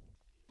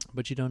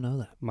 But you don't know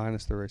that.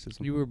 Minus the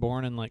racism. You were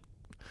born in like,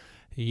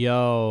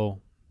 yo.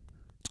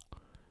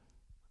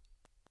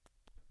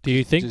 Do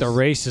you think the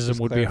racism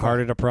would be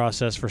harder to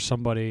process for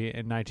somebody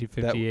in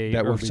 1958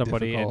 or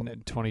somebody in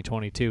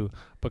 2022?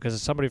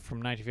 Because somebody from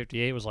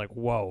 1958 was like,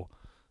 whoa,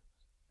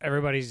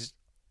 everybody's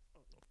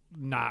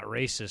not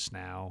racist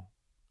now.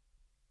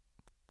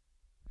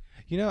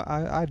 You know,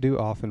 I do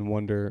often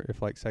wonder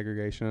if, like,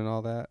 segregation and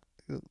all that,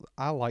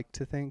 I like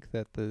to think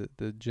that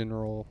the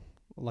general,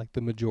 like, the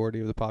majority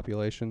of the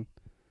population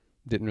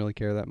didn't really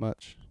care that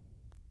much.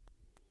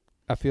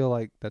 I feel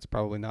like that's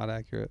probably not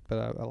accurate, but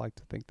I like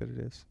to think that it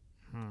is.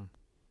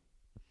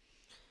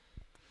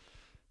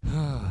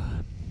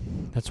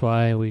 That's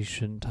why we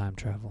shouldn't time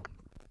travel.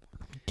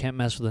 Can't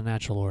mess with the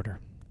natural order.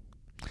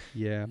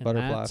 Yeah, and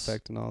butterfly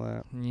effect and all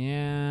that.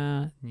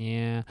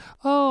 Yeah.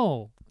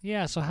 Oh,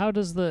 yeah. So how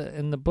does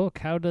in the book,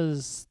 how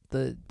does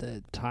the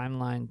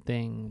timeline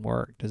thing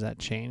work? Does that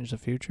change the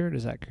future?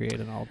 Does that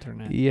create an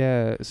alternate?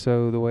 Yeah.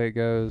 So the way it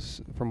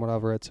goes, from what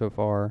I've read so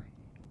far,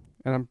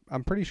 and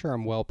I'm pretty sure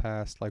I'm well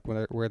past like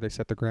where they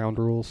set the ground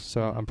rules.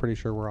 So I'm pretty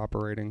sure we're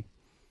operating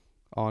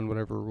on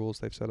whatever rules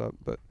they've set up.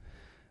 But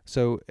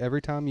so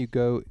every time you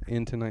go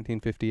into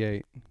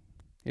 1958,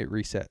 it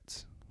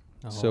resets.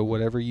 Oh. So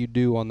whatever you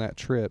do on that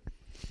trip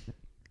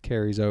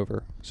carries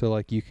over. So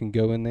like you can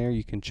go in there,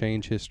 you can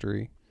change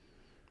history.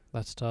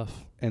 That's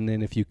tough. And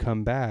then if you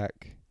come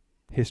back,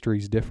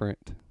 history's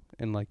different,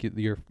 and like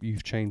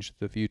you've changed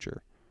the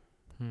future,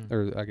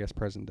 or I guess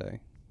present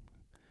day.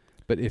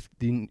 But if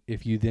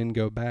you then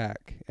go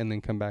back and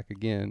then come back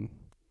again,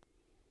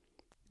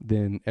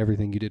 then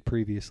everything you did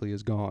previously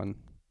is gone.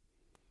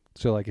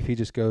 So like if he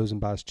just goes and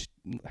buys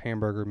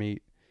hamburger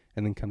meat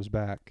and then comes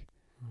back,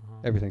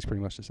 everything's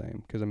pretty much the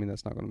same. Because I mean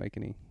that's not going to make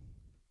any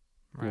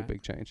real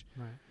big change.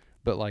 Right.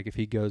 But like if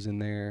he goes in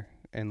there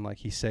and like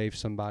he saves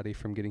somebody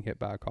from getting hit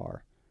by a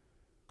car,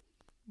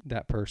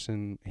 that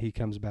person, he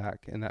comes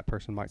back and that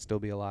person might still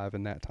be alive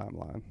in that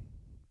timeline.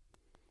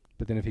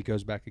 But then if he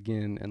goes back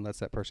again and lets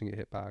that person get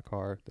hit by a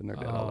car, then they're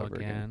dead all over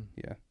again.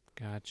 Yeah.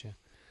 Gotcha.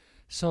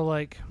 So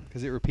like,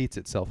 because it repeats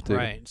itself too.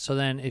 Right. So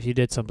then if you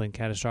did something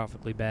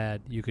catastrophically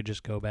bad, you could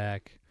just go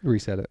back,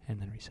 reset it,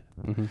 and then reset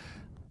it. Mm-hmm.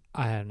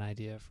 I had an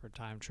idea for a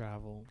time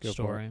travel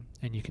story,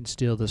 and you can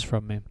steal this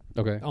from me.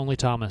 Okay. Only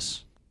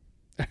Thomas.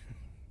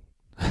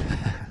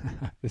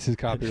 This is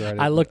copyrighted.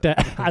 I looked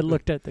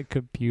at the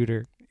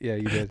computer. Yeah,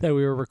 you did. That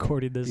we were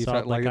recording this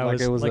on, like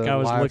it was a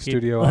live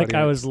studio audience.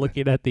 Like I was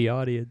looking at the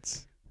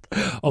audience.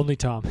 Only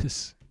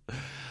Thomas.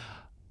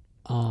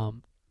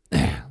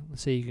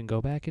 Let's say you can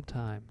go back in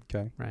time.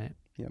 Okay. Right?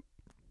 Yep.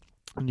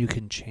 And you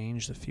can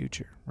change the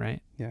future,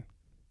 right? Yeah.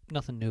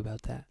 Nothing new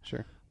about that.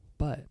 Sure.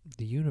 But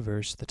the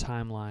universe, the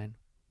timeline,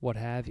 what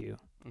have you,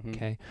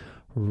 okay,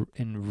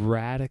 in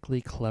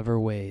radically clever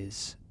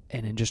ways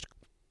and in just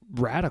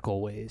radical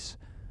ways,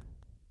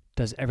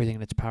 does everything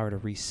in its power to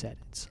reset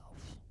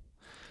itself.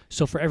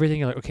 So for everything,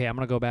 you're like, okay, I'm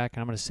going to go back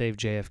and I'm going to save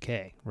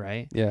JFK,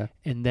 right? Yeah.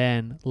 And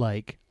then,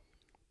 like,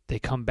 they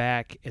come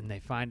back and they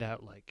find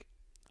out, like,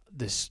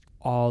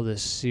 all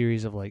this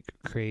series of, like,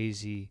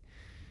 crazy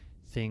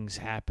things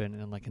happen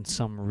and, like, in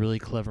some really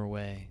clever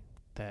way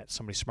that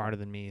somebody smarter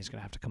than me is going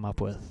to have to come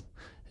up with.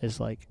 Is,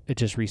 like, it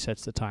just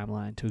resets the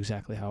timeline to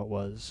exactly how it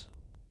was.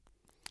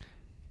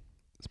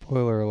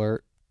 Spoiler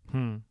alert.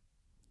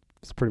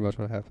 It's pretty much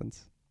what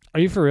happens. Are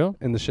you for real?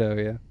 In the show,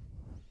 yeah.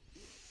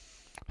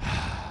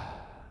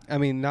 I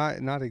mean,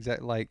 not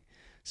exactly like,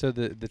 so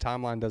the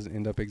timeline doesn't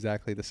end up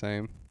exactly the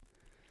same.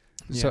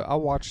 Yeah. So I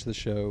watched the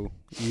show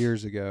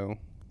years ago,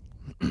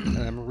 and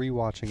I'm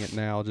rewatching it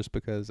now just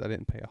because I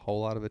didn't pay a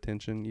whole lot of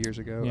attention years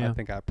ago. Yeah. I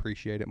think I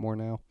appreciate it more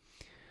now.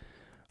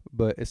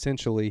 But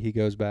essentially, he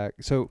goes back.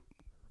 So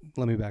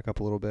let me back up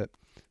a little bit.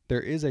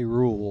 There is a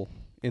rule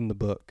in the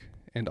book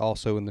and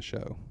also in the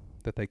show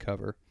that they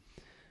cover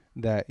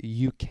that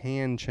you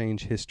can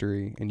change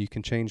history and you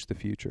can change the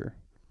future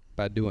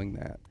by doing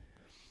that.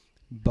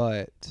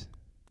 But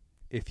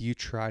if you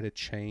try to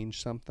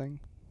change something,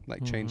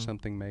 like change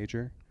something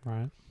major,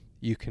 right,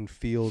 you can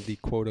feel the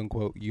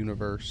quote-unquote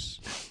universe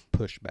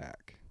push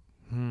back.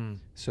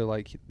 So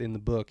like in the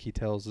book,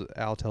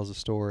 Al tells a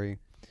story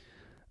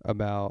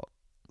about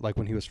like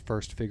when he was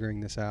first figuring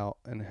this out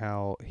and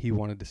how he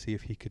wanted to see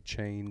if he could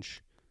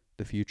change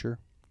the future.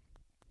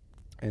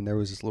 And there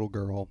was this little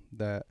girl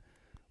that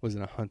was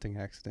in a hunting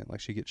accident. Like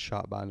she gets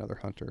shot by another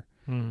hunter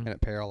and it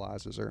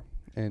paralyzes her.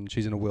 And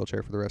she's in a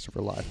wheelchair for the rest of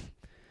her life.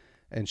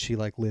 And she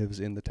like lives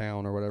in the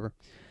town or whatever.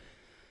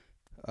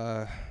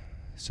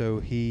 So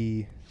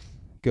he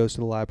goes to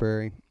the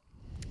library.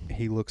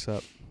 He looks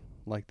up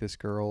like this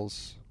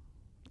girl's,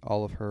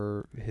 all of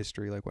her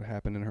history, like what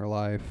happened in her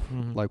life,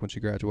 like when she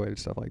graduated,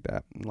 stuff like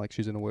that. And like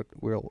she's in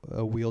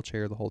a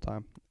wheelchair the whole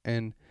time.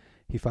 And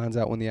he finds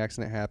out when the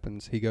accident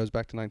happens. He goes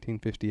back to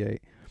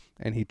 1958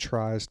 and he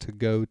tries to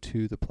go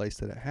to the place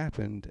that it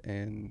happened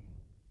and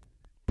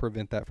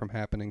prevent that from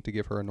happening to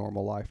give her a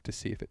normal life to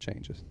see if it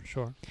changes.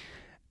 Sure.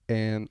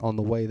 And on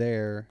the way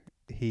there,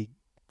 he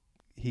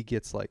he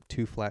gets like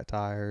 2 flat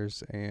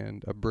tires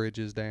and a bridge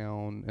is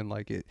down, and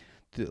like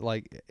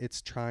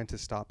it's trying to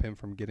stop him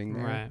from getting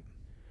there. Right.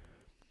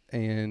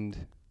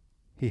 And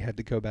he had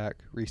to go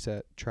back,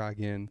 reset, try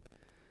again,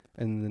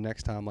 and the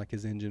next time like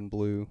his engine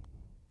blew,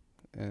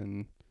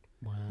 and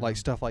like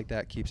stuff like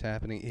that keeps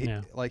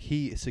happening. Like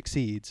he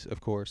succeeds,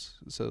 of course,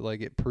 so like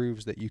it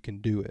proves that you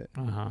can do it.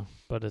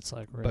 But it's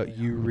like really but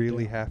you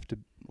really have to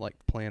like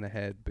plan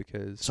ahead,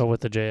 because so with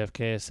the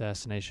JFK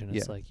assassination,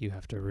 it's like you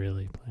have to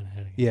really plan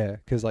ahead again. Yeah,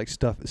 because like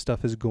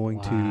stuff is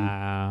going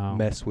to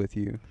mess with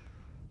you.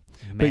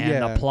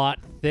 Man, the plot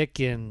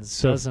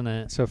thickens, doesn't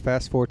it? So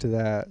fast forward to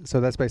that.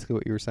 So that's basically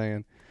what you were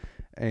saying.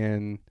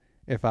 And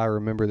if I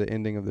remember the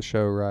ending of the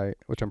show right,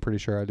 which I'm pretty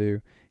sure I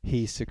do,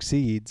 he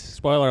succeeds.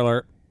 Spoiler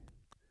alert.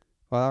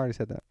 Well, I already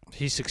said that.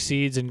 He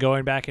succeeds in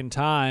going back in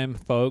time,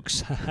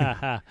 folks.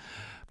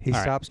 He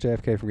stops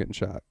JFK from getting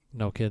shot.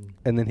 No kidding.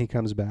 And then he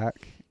comes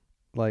back.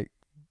 Like,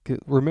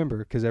 remember,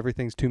 because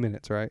everything's 2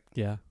 minutes, right?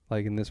 Yeah.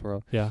 Like in this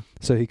world. Yeah.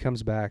 So he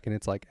comes back and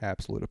it's like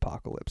absolute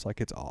apocalypse.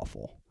 Like it's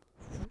awful.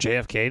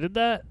 JFK did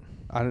that?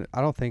 I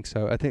don't think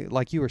so. I think,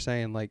 like you were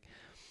saying, like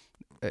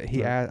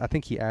I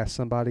think he asked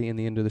somebody in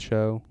the end of the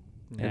show,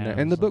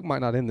 and the book might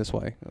not end this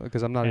way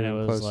because I'm not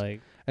even close.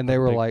 Like and they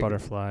were like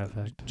butterfly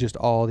effect, just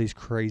all these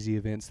crazy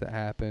events that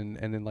happened,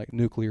 and then like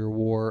nuclear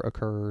war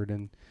occurred,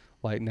 and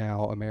like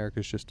now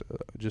America's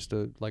just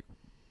a like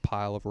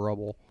pile of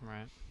rubble.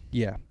 Right.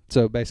 Yeah.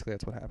 So basically,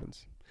 that's what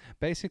happens.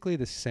 Basically,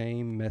 the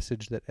same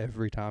message that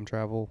every time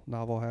travel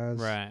novel has,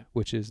 right?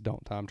 Which is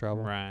don't time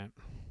travel, right?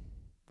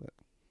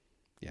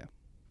 Yeah.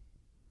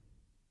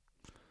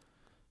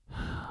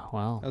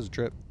 Wow. That was a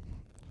trip.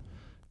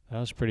 That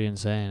was pretty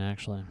insane,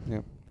 actually.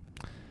 Yeah.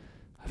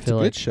 It's a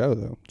good show,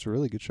 though. It's a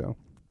really good show.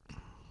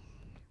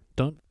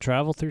 Don't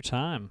travel through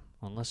time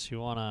unless you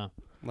want to.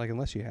 Like,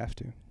 unless you have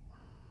to.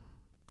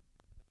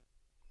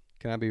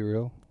 Can I be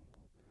real?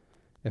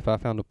 If I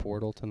found a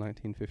portal to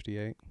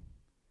 1958,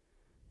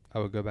 I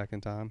would go back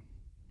in time,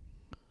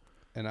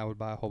 and I would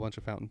buy a whole bunch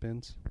of fountain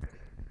pens,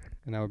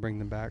 and I would bring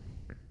them back,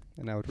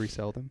 and I would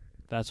resell them.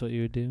 That's what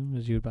you would do,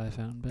 is you would buy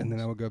fountain pens? And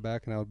then I would go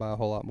back and I would buy a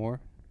whole lot more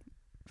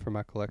for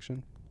my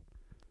collection.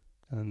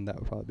 And that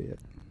would probably be it.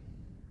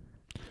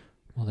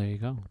 Well, there you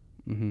go.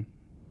 Mm-hmm.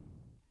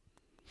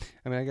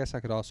 I mean, I guess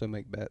I could also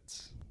make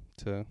bets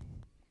to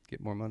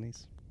get more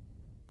monies.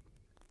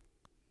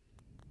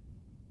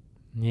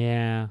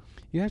 Yeah.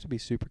 You have to be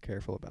super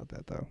careful about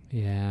that, though.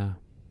 Yeah.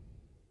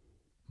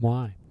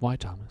 Why? Why,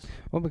 Thomas?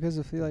 Well, because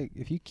if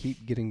you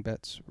keep getting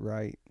bets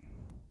right,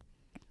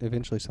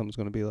 eventually someone's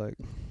going to be like,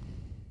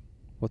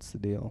 what's the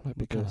deal? Might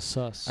be kind of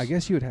sus. I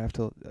guess you'd have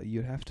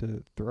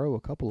to throw a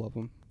couple of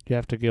them. You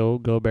have to go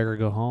big or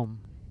go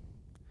home.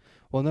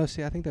 Well, no,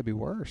 see, I think that'd be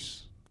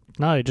worse.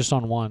 No, you're just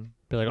on one.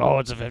 Be like, oh,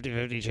 it's a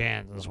 50-50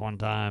 chance this one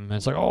time. And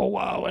it's like, oh,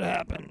 wow, what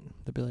happened?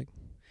 They'd be like...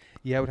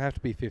 Yeah, it would have to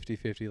be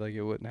 50-50. Like,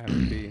 it wouldn't have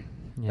to be...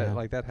 Yeah.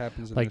 That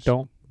happens in like,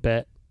 don't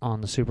bet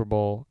on the Super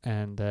Bowl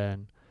and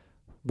then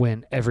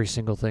win every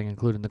single thing,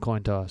 including the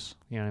coin toss.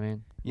 You know what I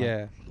mean?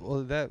 Yeah.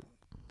 Well, that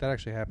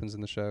actually happens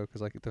in the show,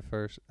 because like the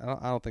first,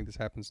 I don't think this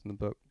happens in the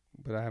book,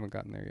 but I haven't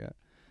gotten there yet.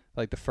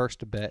 Like the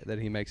first bet that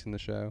he makes in the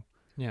show,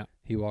 yeah,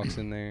 he walks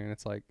in there and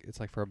it's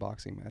like for a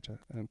boxing match.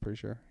 I'm pretty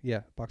sure.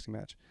 Yeah, boxing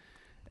match,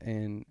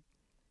 and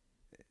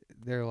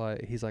they're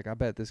like, he's like, I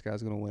bet this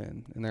guy's gonna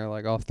win, and they're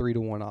like, all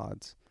 3-1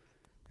 odds,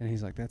 and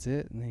he's like, that's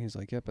it, and he's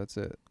like, yep, that's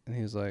it, and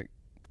he's like,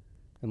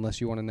 unless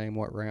you want to name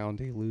what round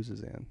he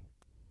loses in,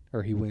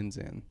 or he wins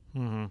in,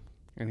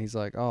 and he's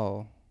like,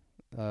 oh.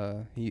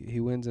 He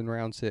wins in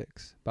round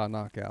 6 by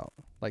knockout.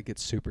 Like,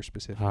 it's super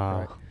specific,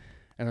 right?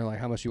 And they're like,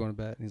 how much do you want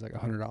to bet? And he's like,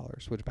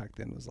 $100, which back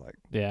then was like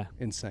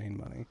insane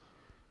money.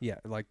 Yeah,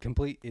 like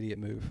complete idiot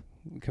move.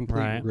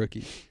 Complete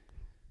rookie.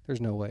 There's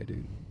no way,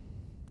 dude.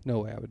 No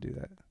way I would do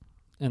that.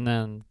 And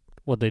then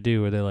what they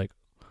do, are they like...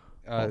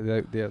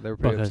 they were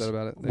pretty upset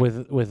about it.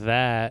 With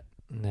that,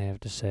 they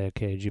have to say,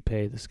 okay, did you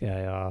pay this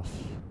guy off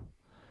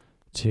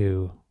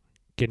to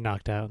get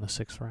knocked out in the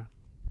 6th round?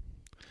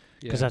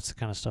 Because that's the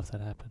kind of stuff that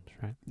happens,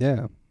 right?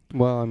 Yeah.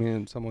 Well, I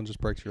mean, someone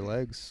just breaks your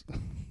legs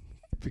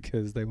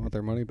because they want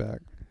their money back.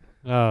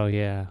 Oh,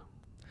 yeah.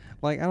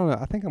 Like, I don't know.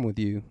 I think I'm with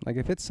you. Like,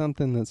 if it's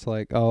something that's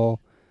like,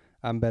 oh,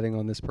 I'm betting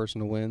on this person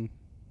to win,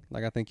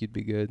 like, I think you'd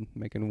be good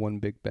making one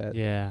big bet.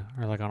 Yeah,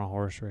 or like on a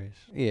horse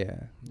race.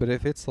 Yeah. But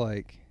if it's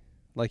like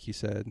you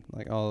said,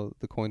 like, oh,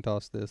 the coin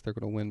toss this, they're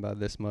going to win by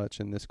this much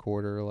in this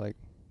quarter, like,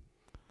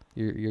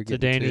 you're getting it's a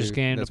dangerous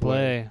game to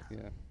play.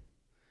 Yeah.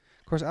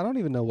 Of course, I don't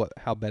even know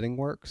how betting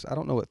works. I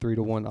don't know what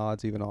 3-1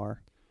 odds even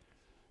are.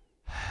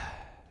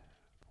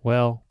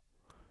 Well,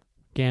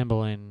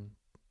 gambling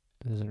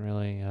isn't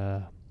really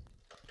a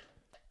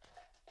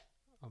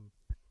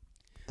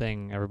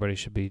thing everybody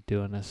should be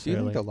doing necessarily.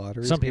 Do you think the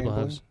lottery? Some people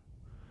have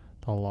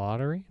the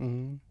lottery.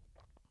 Mm-hmm.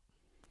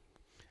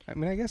 I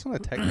mean, I guess on a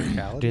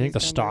technicality. Do you think the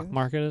stock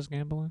market is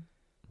gambling?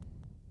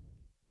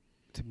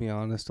 To be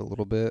honest, a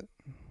little bit.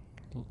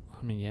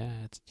 I mean, yeah,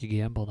 you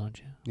gamble, don't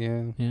you?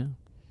 Yeah. Yeah.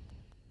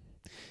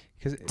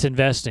 'Cause It's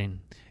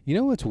investing. you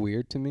know what's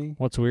weird to me?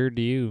 What's weird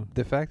to you?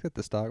 The fact that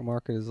the stock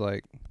market is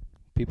like,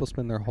 people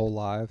spend their whole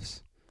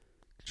lives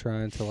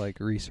trying to like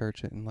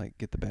research it and like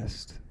get the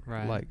best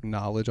like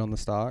knowledge on the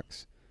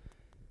stocks.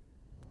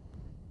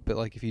 But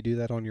like if you do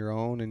that on your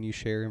own and you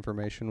share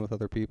information with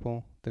other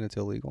people, then it's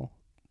illegal.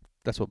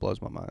 That's what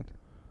blows my mind.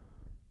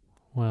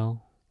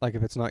 Well, Like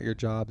if it's not your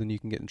job, then you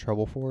can get in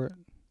trouble for it,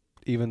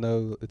 even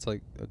though it's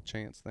like a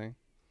chance thing.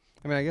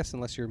 I mean, I guess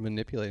unless you're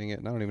manipulating it,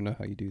 and I don't even know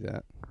how you do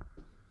that.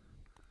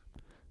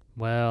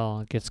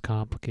 it gets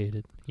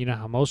complicated. You know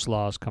how most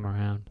laws come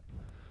around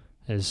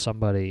is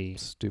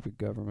Stupid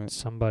government.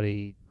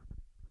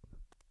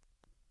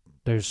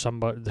 There's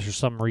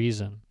some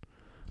reason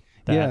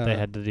that they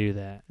had to do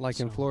that. Like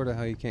in Florida,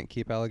 how you can't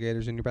keep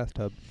alligators in your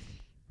bathtub.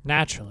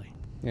 Naturally.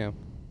 Yeah.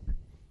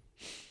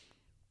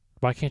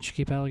 Why can't you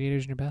keep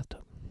alligators in your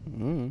bathtub?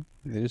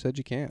 They just said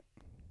you can't.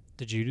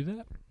 Did you do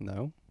that?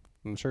 No.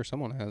 I'm sure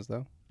someone has,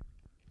 though.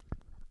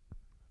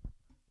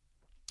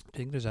 Do you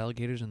think there's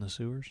alligators in the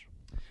sewers?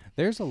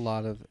 There's a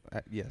lot of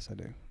yes, I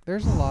do.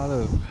 There's a lot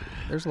of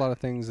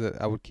things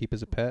that I would keep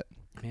as a pet.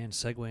 Man,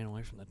 segueing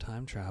away from the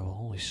time travel.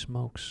 Holy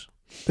smokes.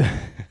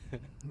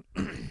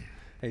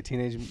 Hey,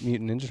 Teenage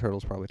Mutant Ninja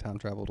Turtles probably time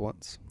traveled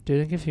once. Do you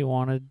think if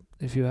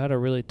you had a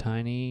really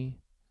tiny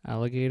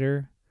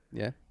alligator,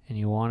 Yeah. and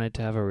you wanted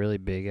to have a really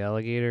big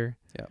alligator,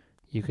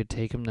 you could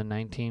take him to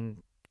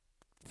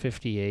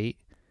 1958,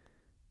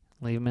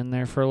 leave him in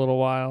there for a little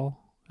while,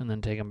 and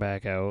then take him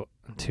back out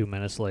 2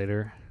 minutes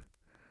later?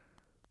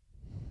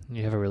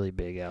 You have a really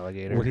big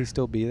alligator. Would he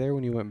still be there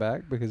when you went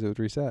back because it would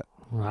reset?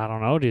 Well, I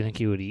don't know. Do you think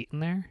he would eat in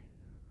there?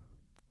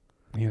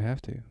 You'd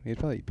have to. He'd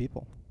probably eat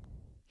people.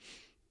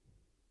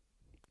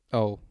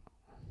 Oh.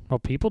 Well,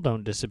 people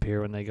don't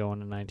disappear when they go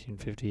into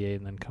 1958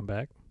 and then come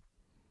back.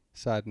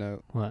 Side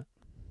note. What?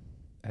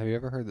 Have you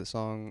ever heard the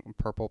song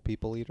Purple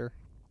People Eater?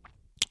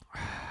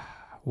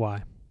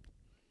 Why?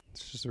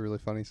 It's just a really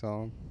funny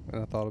song,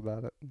 and I thought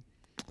about it.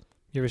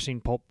 You ever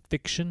seen Pulp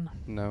Fiction?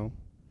 No.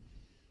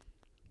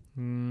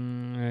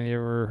 Have you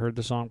ever heard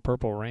the song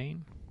Purple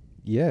Rain?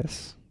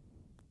 Yes.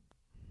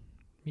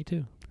 Me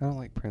too. I don't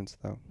like Prince,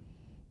 though.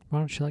 Why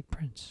don't you like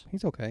Prince?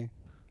 He's okay.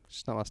 It's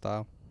just not my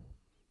style.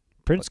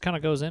 Prince kind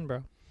of goes in,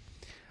 bro.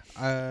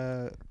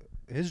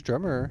 His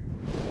drummer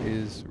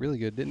is really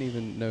good. Didn't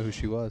even know who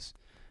she was,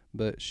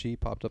 but she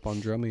popped up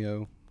on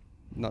Drumeo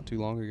not too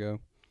long ago.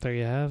 There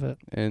you have it.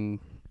 And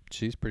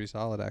she's pretty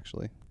solid,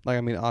 actually. Like,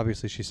 I mean,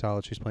 obviously she's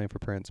solid. She's playing for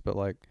Prince, but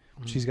like,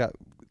 she's got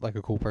like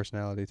a cool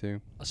personality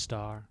too. A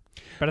star.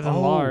 Better than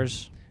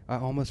Lars. I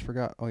almost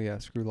forgot. Oh yeah,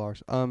 screw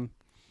Lars. Screw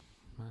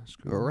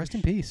rest in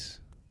Lars. peace,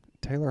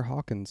 Taylor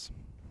Hawkins.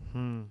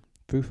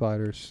 Foo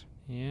Fighters.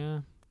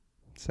 Yeah.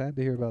 Sad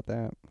to hear about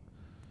that.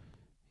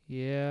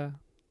 Yeah.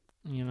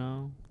 You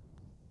know.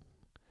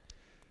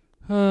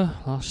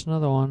 Lost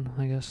another one.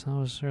 I guess that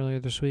was earlier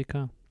this week,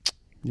 huh?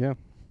 Yeah.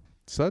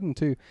 Sudden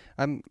too.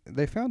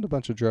 They found a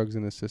bunch of drugs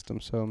in his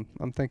system, so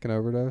I'm thinking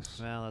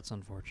overdose. Well, that's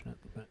unfortunate,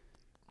 but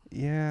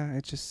yeah,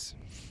 it just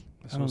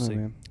I don't know, see.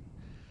 man.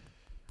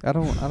 I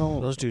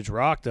don't. Those dudes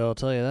rock, though. I'll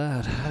tell you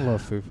that. I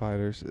love Foo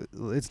Fighters.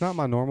 It's not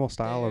my normal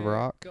style of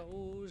rock.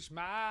 Goes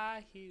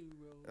my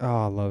hero.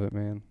 Oh, I love it,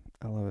 man.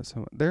 I love it so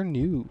much. They're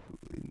new.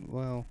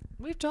 Well,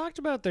 we've talked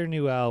about their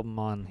new album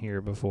on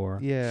here before.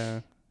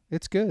 Yeah,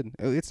 it's good.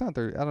 It's not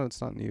their. It's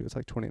not new. It's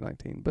like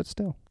 2019, but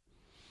still,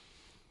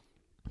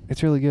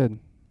 it's really good.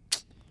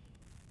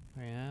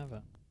 There you have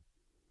it,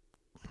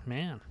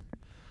 man.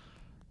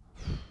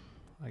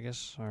 I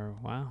guess.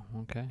 Wow.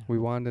 Okay. We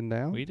winding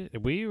down.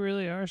 We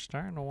really are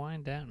starting to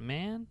wind down,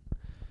 man.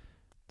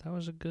 That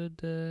was a good.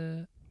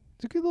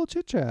 It's a good little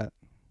chit chat.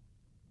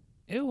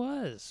 It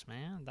was,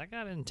 man. That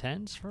got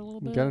intense for a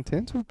little bit. Got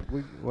intense.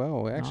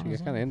 Actually, I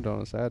kind of ended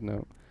on a sad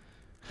note.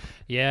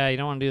 Yeah, you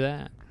don't want to do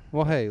that.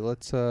 Well, hey,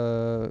 let's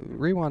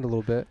rewind a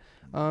little bit.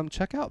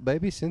 Check out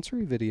Baby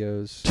Sensory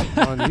videos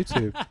on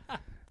YouTube.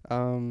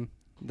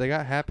 They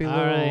got happy little...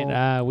 All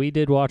right, we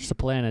did watch the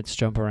planets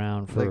jump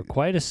around for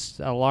quite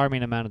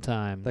alarming amount of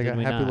time. They got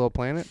happy little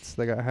planets.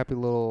 They got happy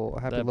little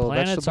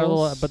planets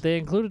vegetables. but they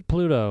included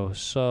Pluto.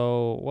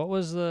 So what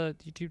was the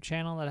YouTube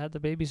channel that had the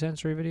Baby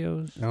Sensory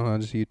videos? I don't know,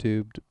 just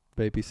YouTubed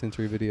Baby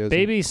Sensory videos.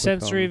 Baby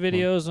Sensory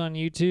videos on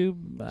YouTube.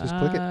 Just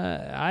click it.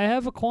 I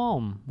have a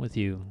qualm with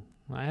you.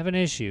 I have an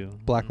issue.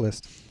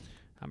 Blacklist.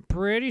 I'm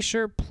pretty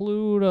sure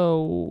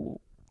Pluto...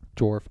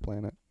 Dwarf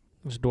planet.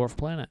 It's a dwarf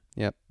planet.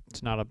 Yep.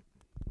 It's not a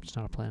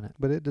planet.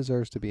 But it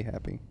deserves to be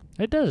happy.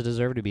 It does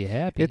deserve to be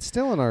happy. It's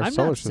still in our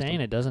solar system. I'm not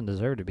saying it doesn't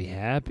deserve to be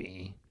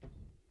happy.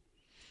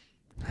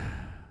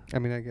 I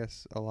mean, I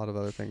guess a lot of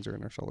other things are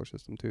in our solar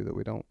system, too, that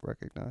we don't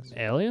recognize.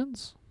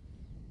 Aliens?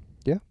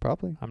 Yeah,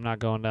 probably. I'm not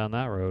going down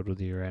that road with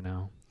you right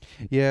now.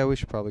 Yeah, we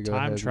should probably go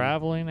ahead. Time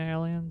traveling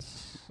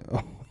aliens?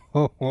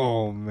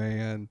 Oh,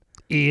 man.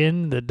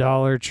 Ian, the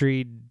Dollar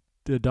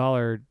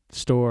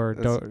Store.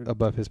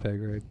 Above his pay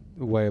grade.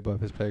 Way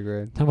above his pay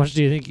grade. How much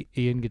do you think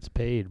Ian gets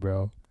paid,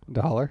 bro?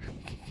 $1.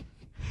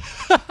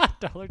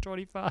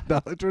 $1.25.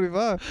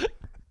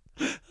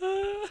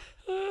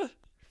 $1.25.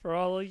 For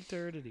all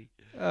eternity.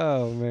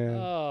 Oh, man.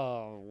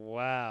 Oh,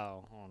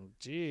 wow. Oh,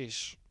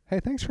 jeez. Hey,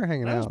 thanks for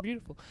hanging That was out.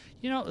 beautiful.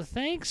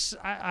 Thanks.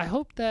 I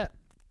hope that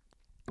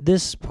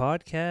this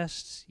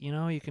podcast,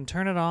 you can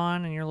turn it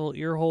on in your little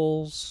ear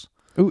holes.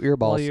 Ooh, earballs.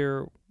 While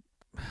you're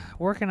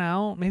working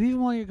out, maybe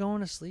even while you're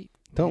going to sleep.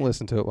 Don't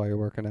listen to it while you're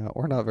working out.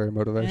 We're not very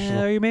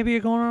motivational. Or maybe you're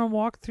going on a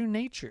walk through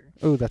nature.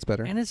 Ooh, that's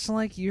better. And it's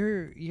like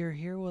you're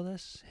here with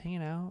us,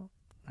 hanging out,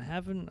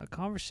 having a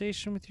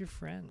conversation with your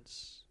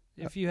friends.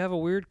 If you have a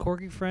weird,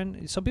 quirky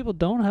friend, some people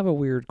don't have a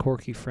weird,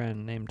 quirky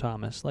friend named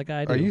Thomas, like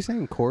I do. Are you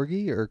saying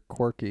corgi or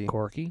quirky?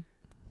 Corky?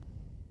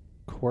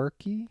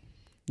 Quirky?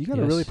 You got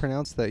to really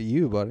pronounce that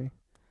buddy.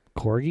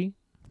 Corgi?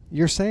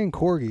 You're saying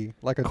corgi,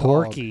 like a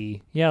Corky.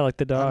 dog. Yeah, like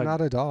the dog. I'm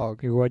not a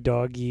dog. You're a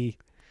doggy.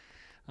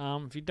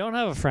 If you don't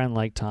have a friend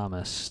like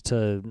Thomas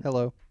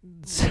Hello.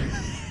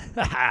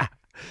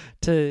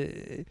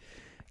 to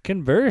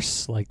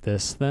converse like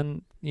this,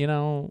 then,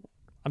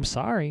 I'm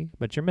sorry,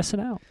 but you're missing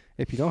out.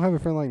 If you don't have a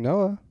friend like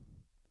Noah,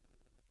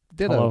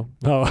 ditto.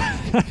 Hello.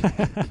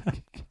 Oh.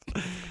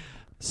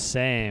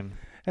 Same.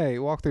 Hey,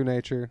 walk through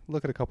nature,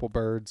 look at a couple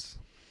birds.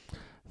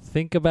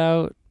 Think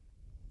about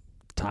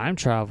time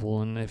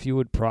travel and if you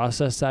would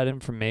process that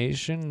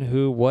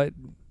information, what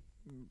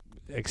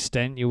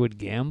extent you would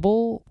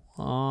gamble,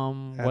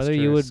 whether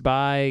you would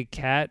buy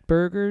cat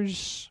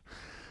burgers.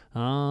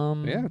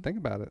 Yeah, think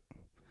about it.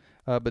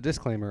 But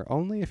disclaimer,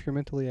 only if you're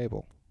mentally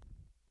able.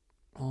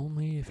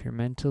 Only if you're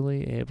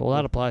mentally able.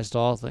 That applies to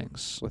all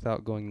things.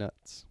 Without going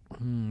nuts.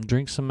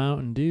 Drink some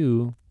Mountain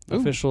Dew. Ooh.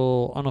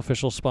 Official,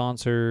 unofficial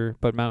sponsor,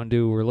 but Mountain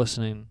Dew, we're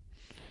listening.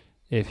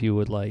 If you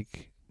would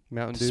like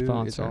Mountain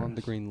Dew is on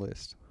the green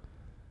list.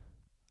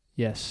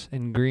 Yes,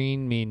 and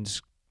green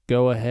means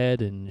go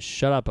ahead and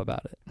shut up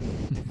about it.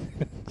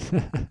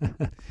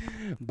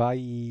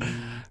 Bye.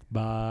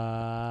 Bye.